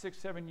 5, 6,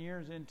 7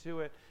 years into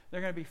it, they're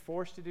going to be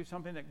forced to do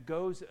something that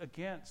goes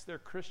against their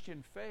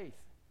Christian faith.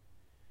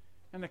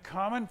 And the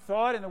common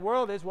thought in the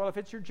world is, well, if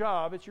it's your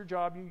job,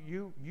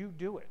 you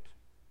do it.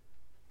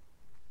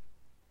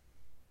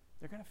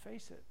 They're going to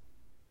face it.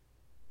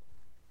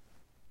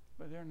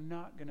 But they're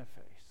not going to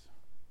face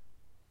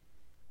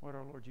what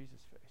our Lord Jesus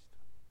faced.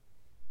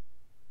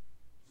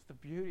 It's the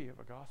beauty of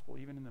a gospel,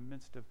 even in the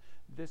midst of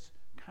this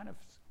kind of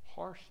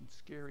harsh and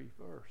scary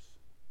verse.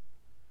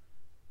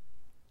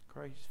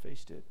 Christ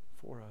faced it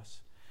for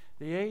us.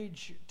 The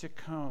age to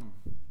come,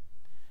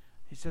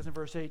 he says in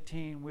verse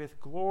 18,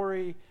 with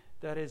glory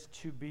that is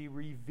to be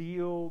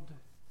revealed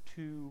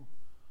to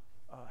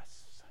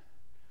us.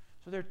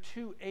 So there are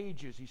two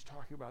ages he's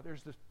talking about.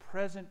 There's this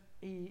present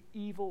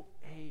evil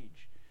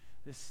age,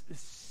 this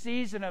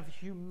season of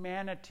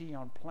humanity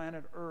on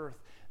planet Earth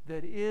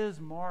that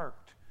is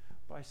marked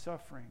by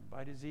suffering,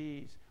 by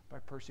disease, by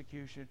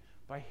persecution,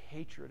 by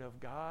hatred of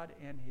God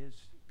and his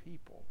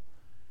people.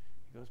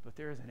 He goes, but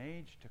there is an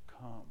age to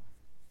come.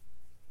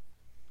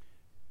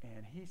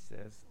 And he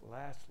says,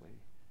 lastly,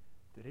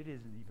 that it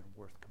isn't even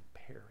worth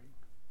comparing.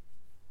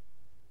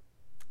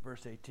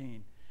 Verse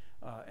 18.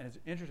 And it's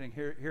interesting.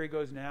 Here he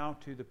goes now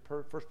to the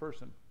first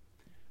person.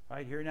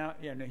 Right here now,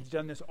 he's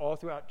done this all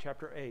throughout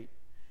chapter 8.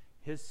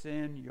 His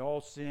sin,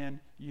 y'all sin,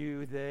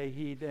 you, they,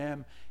 he,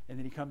 them. And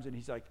then he comes and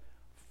he's like,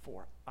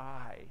 for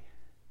I.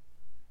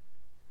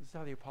 This is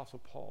how the Apostle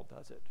Paul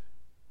does it.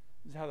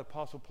 This is how the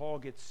Apostle Paul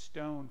gets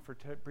stoned for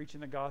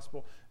preaching the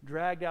gospel,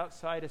 dragged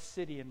outside a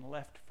city and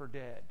left for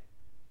dead.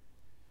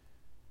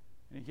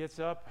 And he gets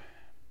up,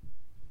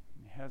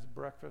 and he has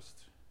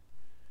breakfast,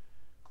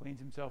 cleans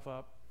himself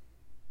up,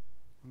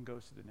 and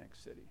goes to the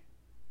next city.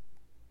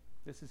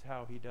 This is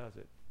how he does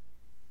it.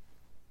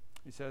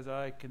 He says,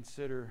 I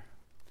consider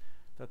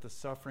that the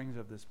sufferings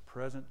of this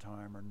present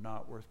time are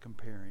not worth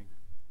comparing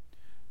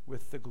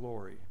with the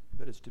glory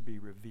that is to be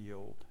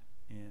revealed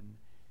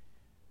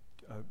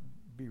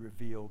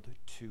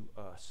to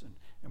us.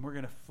 And we're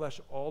going to flesh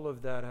all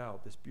of that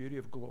out, this beauty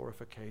of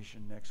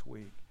glorification, next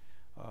week,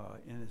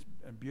 in this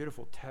a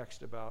beautiful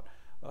text about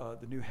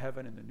the new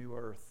heaven and the new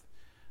earth.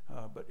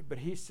 But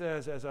he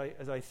says, as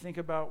I think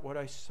about what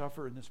I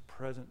suffer in this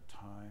present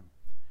time,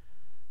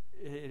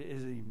 it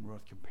isn't even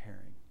worth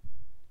comparing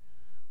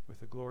with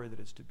the glory that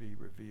is to be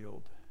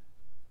revealed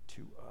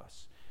to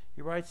us.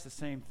 He writes the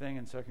same thing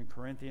in 2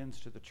 Corinthians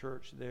to the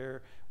church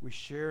there. We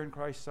share in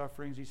Christ's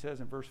sufferings, he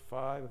says in verse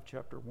 5 of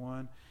chapter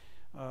 1.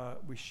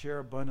 We share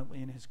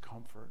abundantly in his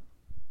comfort.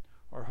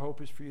 Our hope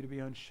is for you to be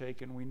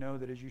unshaken. We know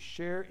that as you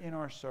share in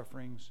our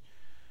sufferings,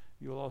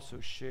 you'll also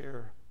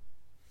share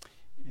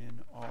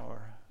in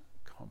our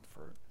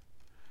comfort.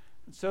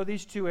 And so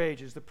these two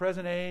ages, the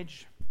present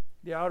age,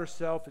 the outer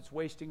self, it's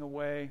wasting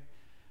away.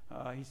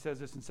 He says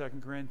this in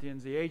 2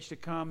 Corinthians. The age to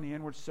come, the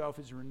inward self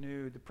is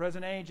renewed. The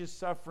present age is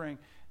suffering.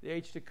 The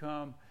age to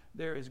come,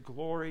 there is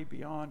glory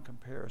beyond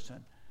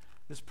comparison.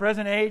 This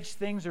present age,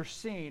 things are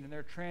seen and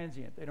they're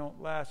transient. They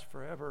don't last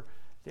forever.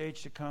 The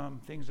age to come,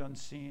 things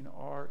unseen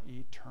are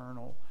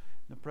eternal.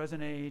 In the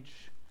present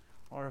age,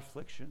 our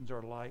afflictions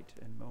are light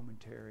and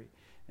momentary.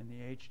 In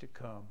the age to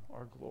come,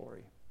 our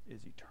glory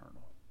is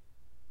eternal.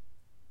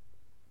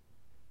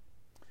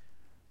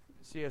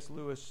 C.S.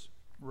 Lewis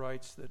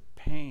writes that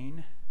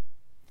pain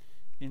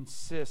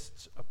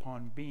insists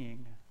upon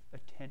being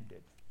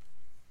attended.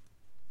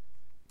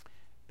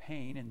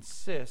 Pain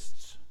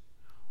insists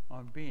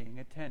on being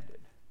attended.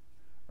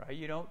 Right?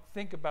 You don't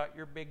think about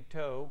your big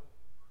toe.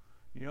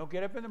 You don't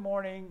get up in the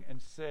morning and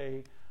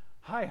say,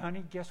 hi,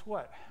 honey, guess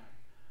what?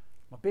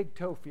 My big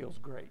toe feels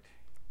great.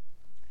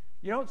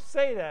 You don't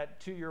say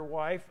that to your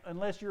wife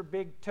unless your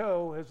big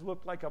toe has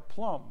looked like a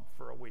plum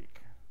for a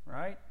week,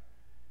 right?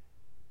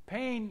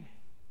 Pain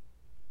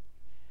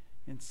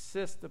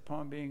insists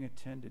upon being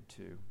attended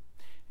to.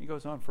 He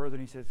goes on further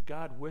and he says,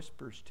 God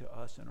whispers to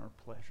us in our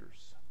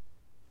pleasures.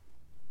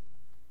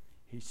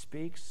 He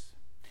speaks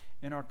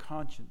in our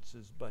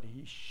consciences, but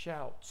he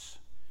shouts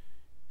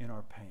in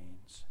our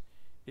pains.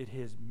 It is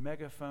his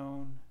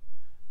megaphone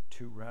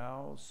to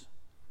rouse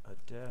a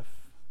deaf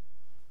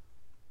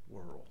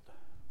world.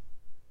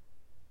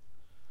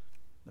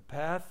 The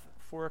path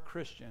for a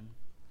Christian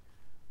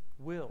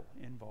will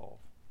involve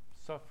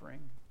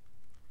suffering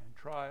and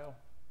trial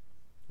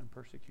and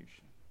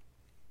persecution.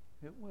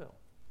 It will.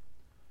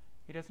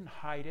 He doesn't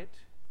hide it.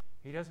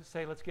 He doesn't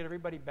say, let's get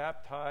everybody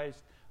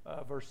baptized,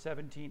 verse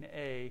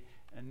 17a,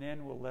 and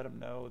then we'll let them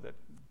know that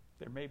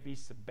there may be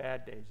some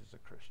bad days as a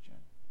Christian.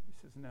 He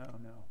says, no.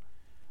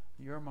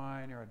 You're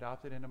mine. You're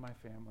adopted into my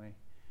family.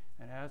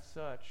 And as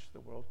such, the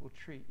world will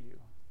treat you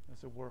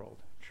as the world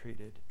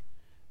treated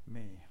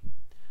me.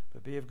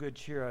 But be of good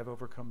cheer. I've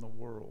overcome the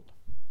world.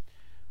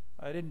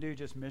 I didn't do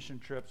just mission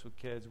trips with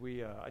kids.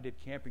 I did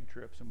camping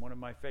trips, and one of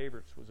my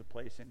favorites was a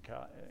place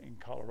in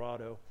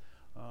Colorado,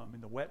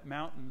 in the Wet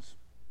Mountains,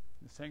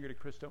 the Sangre de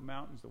Cristo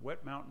Mountains, the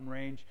Wet Mountain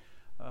Range,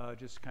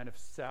 just kind of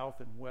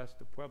south and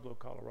west of Pueblo,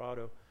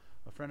 Colorado.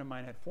 A friend of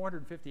mine had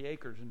 450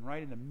 acres, and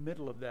right in the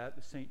middle of that,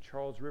 the St.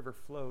 Charles River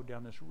flowed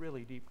down this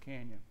really deep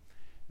canyon.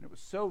 And it was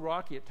so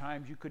rocky at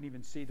times you couldn't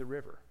even see the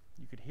river.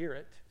 You could hear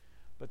it,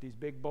 but these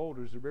big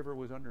boulders, the river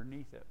was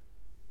underneath it.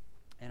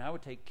 And I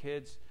would take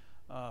kids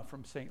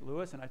from St.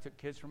 Louis, and I took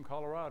kids from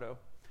Colorado,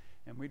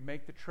 and we'd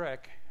make the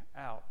trek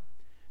out.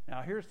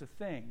 Now, here's the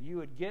thing. You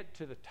would get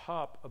to the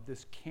top of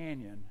this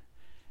canyon,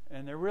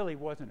 and there really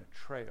wasn't a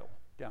trail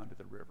down to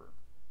the river.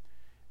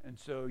 And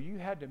so you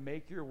had to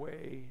make your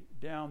way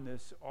down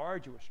this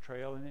arduous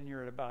trail, and then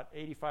you're at about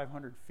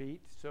 8,500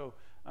 feet. So,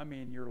 I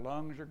mean, your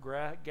lungs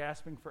are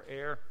gasping for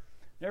air.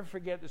 Never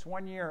forget this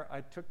one year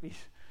I took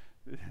these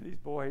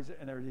boys,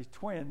 and they were these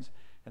twins,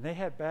 and they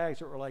had bags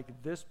that were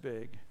like this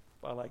big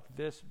by like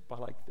this by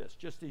like this.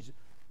 Just these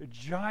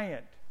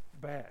giant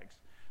bags.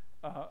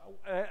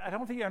 I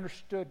don't think he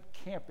understood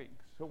camping.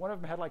 So one of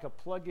them had like a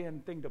plug-in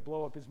thing to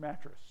blow up his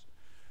mattress.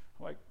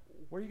 I'm like,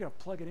 where are you going to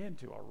plug it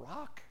into? A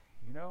rock?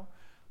 You know?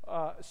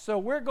 So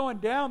we're going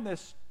down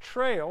this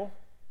trail,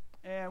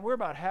 and we're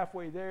about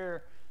halfway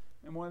there,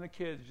 and one of the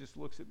kids just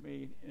looks at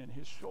me, and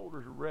his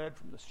shoulders are red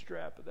from the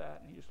strap of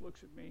that, and he just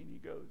looks at me, and he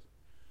goes,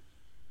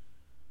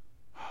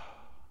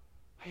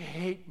 I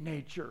hate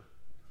nature.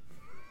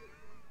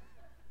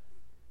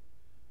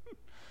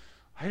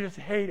 I just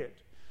hate it.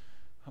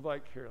 I'm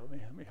like, here, let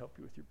me help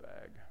you with your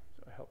bag.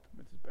 So I helped him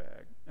with his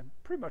bag. And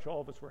pretty much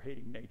all of us were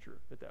hating nature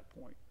at that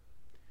point.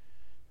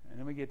 And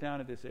then we get down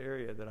to this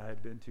area that I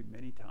had been to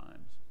many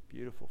times.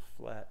 Beautiful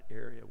flat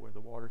area where the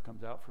water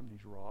comes out from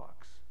these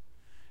rocks.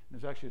 And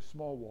there's actually a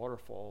small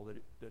waterfall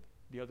that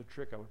the other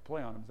trick I would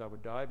play on him is I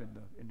would dive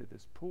into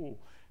this pool,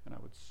 and I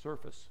would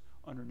surface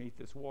underneath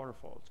this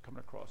waterfall. It's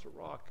coming across a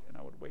rock, and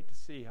I would wait to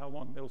see how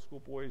long middle school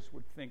boys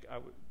would think I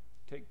would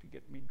take to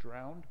get me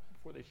drowned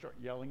before they start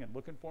yelling and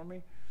looking for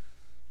me.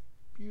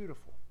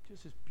 Beautiful,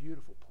 just this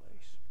beautiful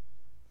place.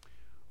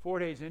 4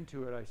 days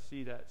into it, I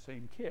see that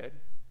same kid,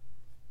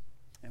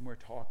 and we're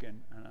talking,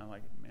 and I'm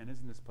like, man,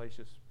 isn't this place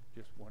just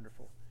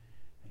wonderful?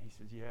 And he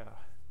says, yeah,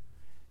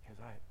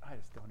 because I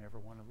just don't ever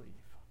want to leave.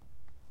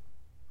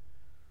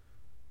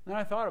 And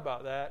I thought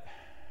about that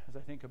as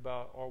I think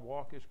about our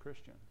walk as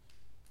Christians.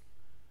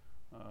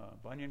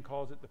 Bunyan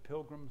calls it the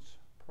Pilgrim's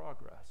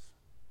Progress.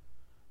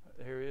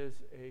 There is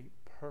a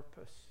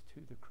purpose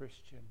to the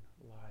Christian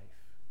life.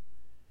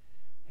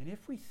 And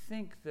if we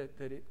think that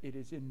it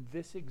is in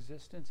this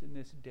existence, in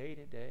this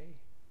day-to-day,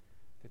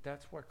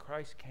 that's where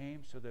Christ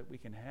came so that we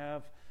can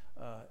have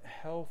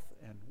health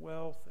and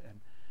wealth,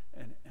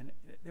 and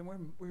then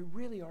we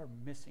really are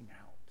missing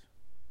out.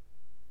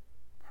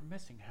 We're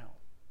missing out.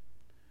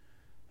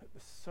 That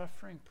the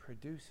suffering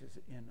produces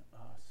in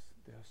us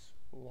this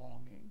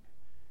longing.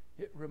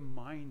 It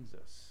reminds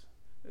us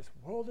this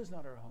world is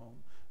not our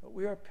home, that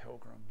we are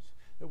pilgrims,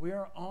 that we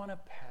are on a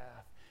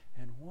path,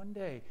 and one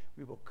day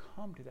we will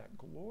come to that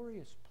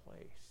glorious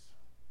place,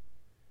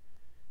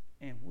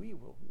 and we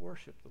will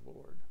worship the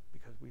Lord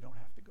because we don't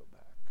have to go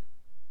back.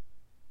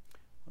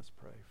 Let's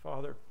pray.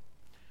 Father,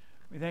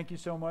 we thank you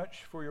so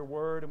much for your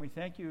word, and we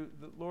thank you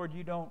that, Lord,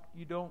 you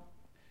don't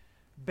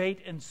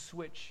bait and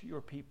switch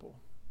your people.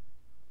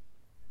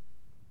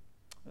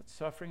 That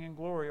suffering and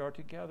glory are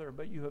together,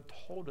 but you have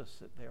told us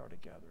that they are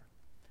together.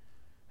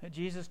 That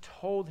Jesus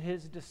told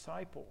his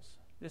disciples,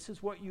 this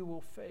is what you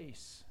will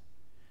face.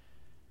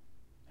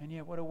 And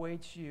yet what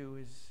awaits you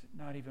is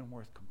not even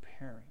worth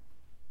comparing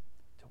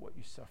to what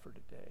you suffer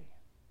today.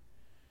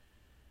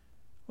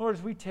 Lord,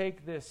 as we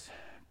take this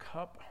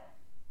cup,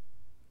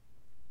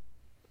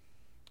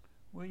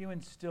 will you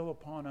instill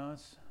upon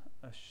us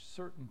a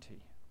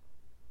certainty?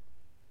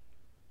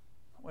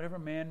 Whatever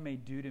man may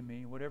do to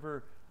me,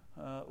 whatever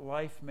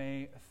life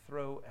may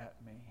throw at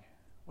me,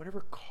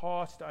 whatever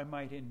cost I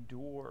might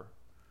endure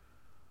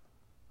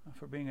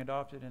for being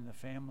adopted in the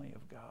family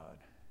of God,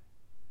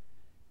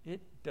 it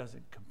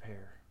doesn't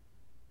compare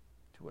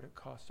to what it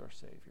cost our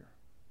Savior.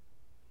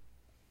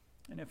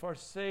 And if our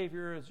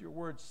Savior, as your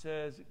word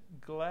says,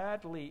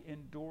 gladly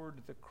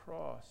endured the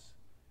cross,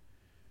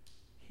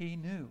 he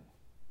knew,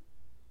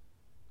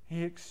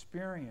 he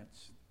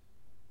experienced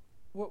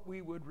what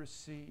we would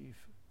receive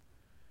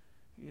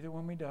either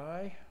when we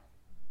die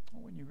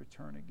or when you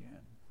return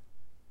again.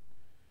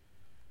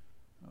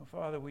 Oh,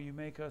 Father, will you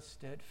make us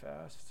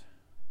steadfast?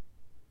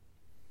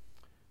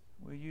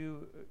 Will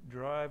you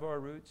drive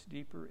our roots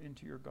deeper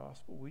into your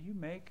gospel? Will you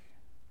make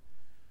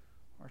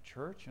our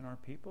church and our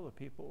people a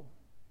people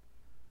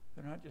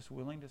that are not just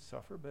willing to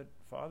suffer, but,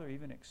 Father,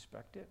 even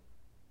expect it?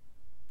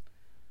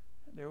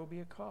 there will be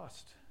a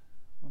cost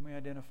when we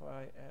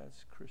identify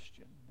as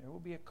Christian. There will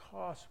be a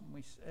cost when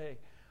we say,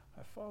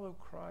 I follow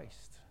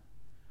Christ.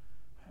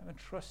 I have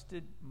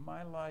entrusted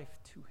my life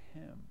to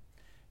him.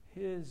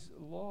 His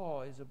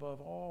law is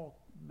above all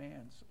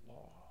man's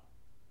law.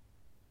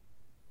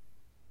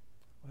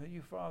 Will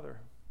you, Father,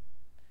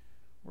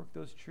 work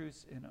those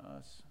truths in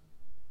us,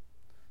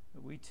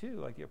 that we too,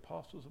 like the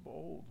apostles of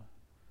old,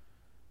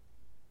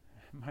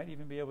 might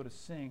even be able to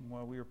sing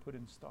while we are put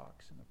in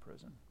stocks in the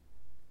prison.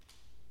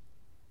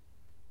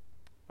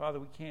 Father,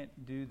 we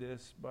can't do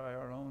this by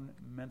our own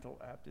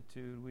mental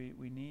aptitude.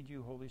 We need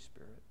you, Holy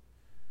Spirit,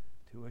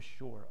 to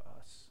assure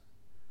us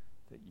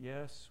that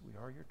yes, we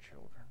are your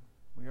children.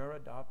 We are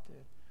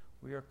adopted.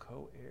 We are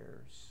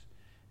co-heirs.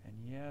 And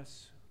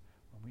yes,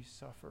 when we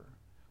suffer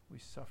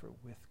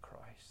with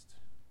Christ.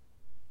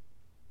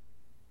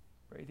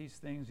 Pray these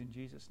things in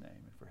Jesus' name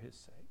and for his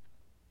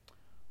sake.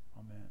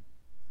 Amen.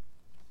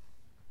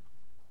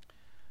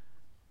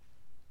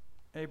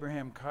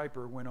 Abraham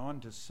Kuiper went on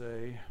to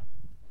say,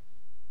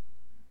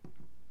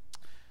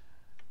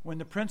 when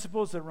the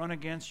principles that run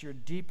against your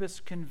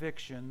deepest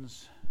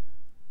convictions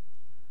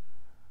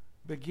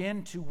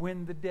begin to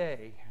win the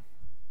day,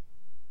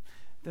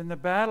 then the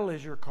battle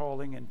is your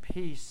calling and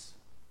peace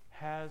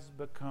has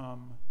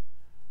become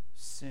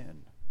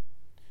sin.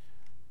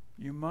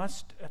 You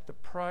must, at the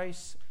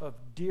price of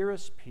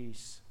dearest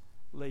peace,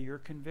 lay your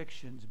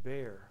convictions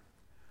bare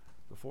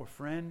before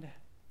friend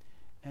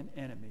and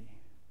enemy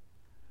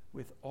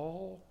with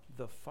all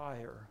the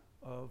fire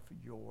of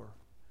your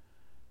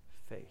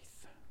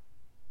faith.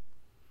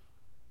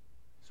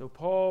 So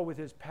Paul, with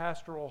his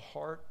pastoral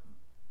heart,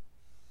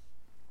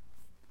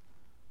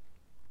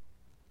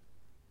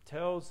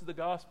 tells the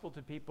gospel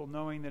to people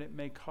knowing that it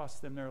may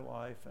cost them their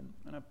life.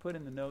 And I put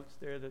in the notes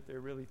there that there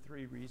are really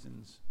three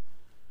reasons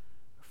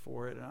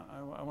for it. And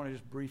I want to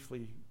just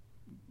briefly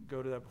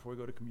go to that before we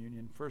go to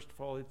communion. First of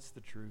all, it's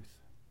the truth.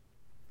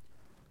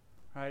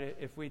 Right?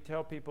 If we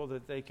tell people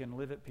that they can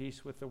live at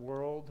peace with the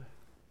world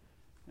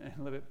and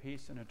live at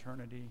peace in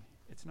eternity,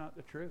 it's not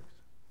the truth.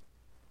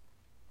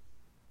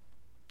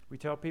 We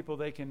tell people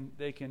they can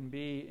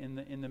be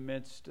in the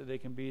midst, they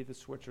can be the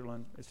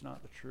Switzerland. It's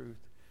not the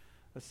truth.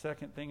 The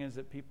second thing is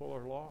that people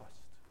are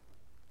lost.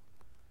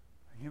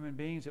 Human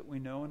beings that we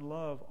know and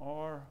love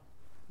are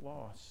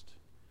lost.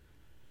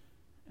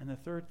 And the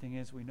third thing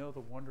is we know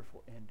the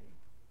wonderful ending.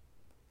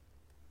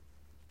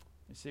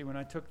 You see, when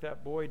I took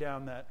that boy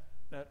down that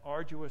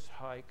arduous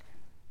hike,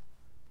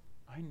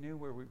 I knew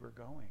where we were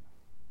going.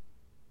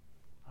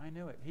 I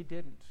knew it. He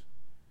didn't.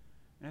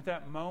 And at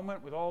that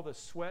moment, with all the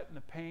sweat and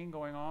the pain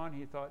going on,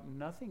 he thought,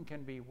 nothing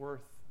can be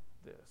worth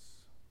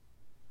this.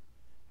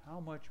 How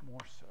much more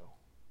so,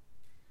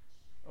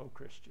 O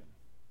Christian,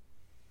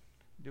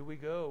 do we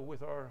go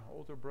with our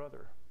older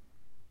brother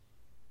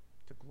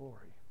to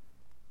glory?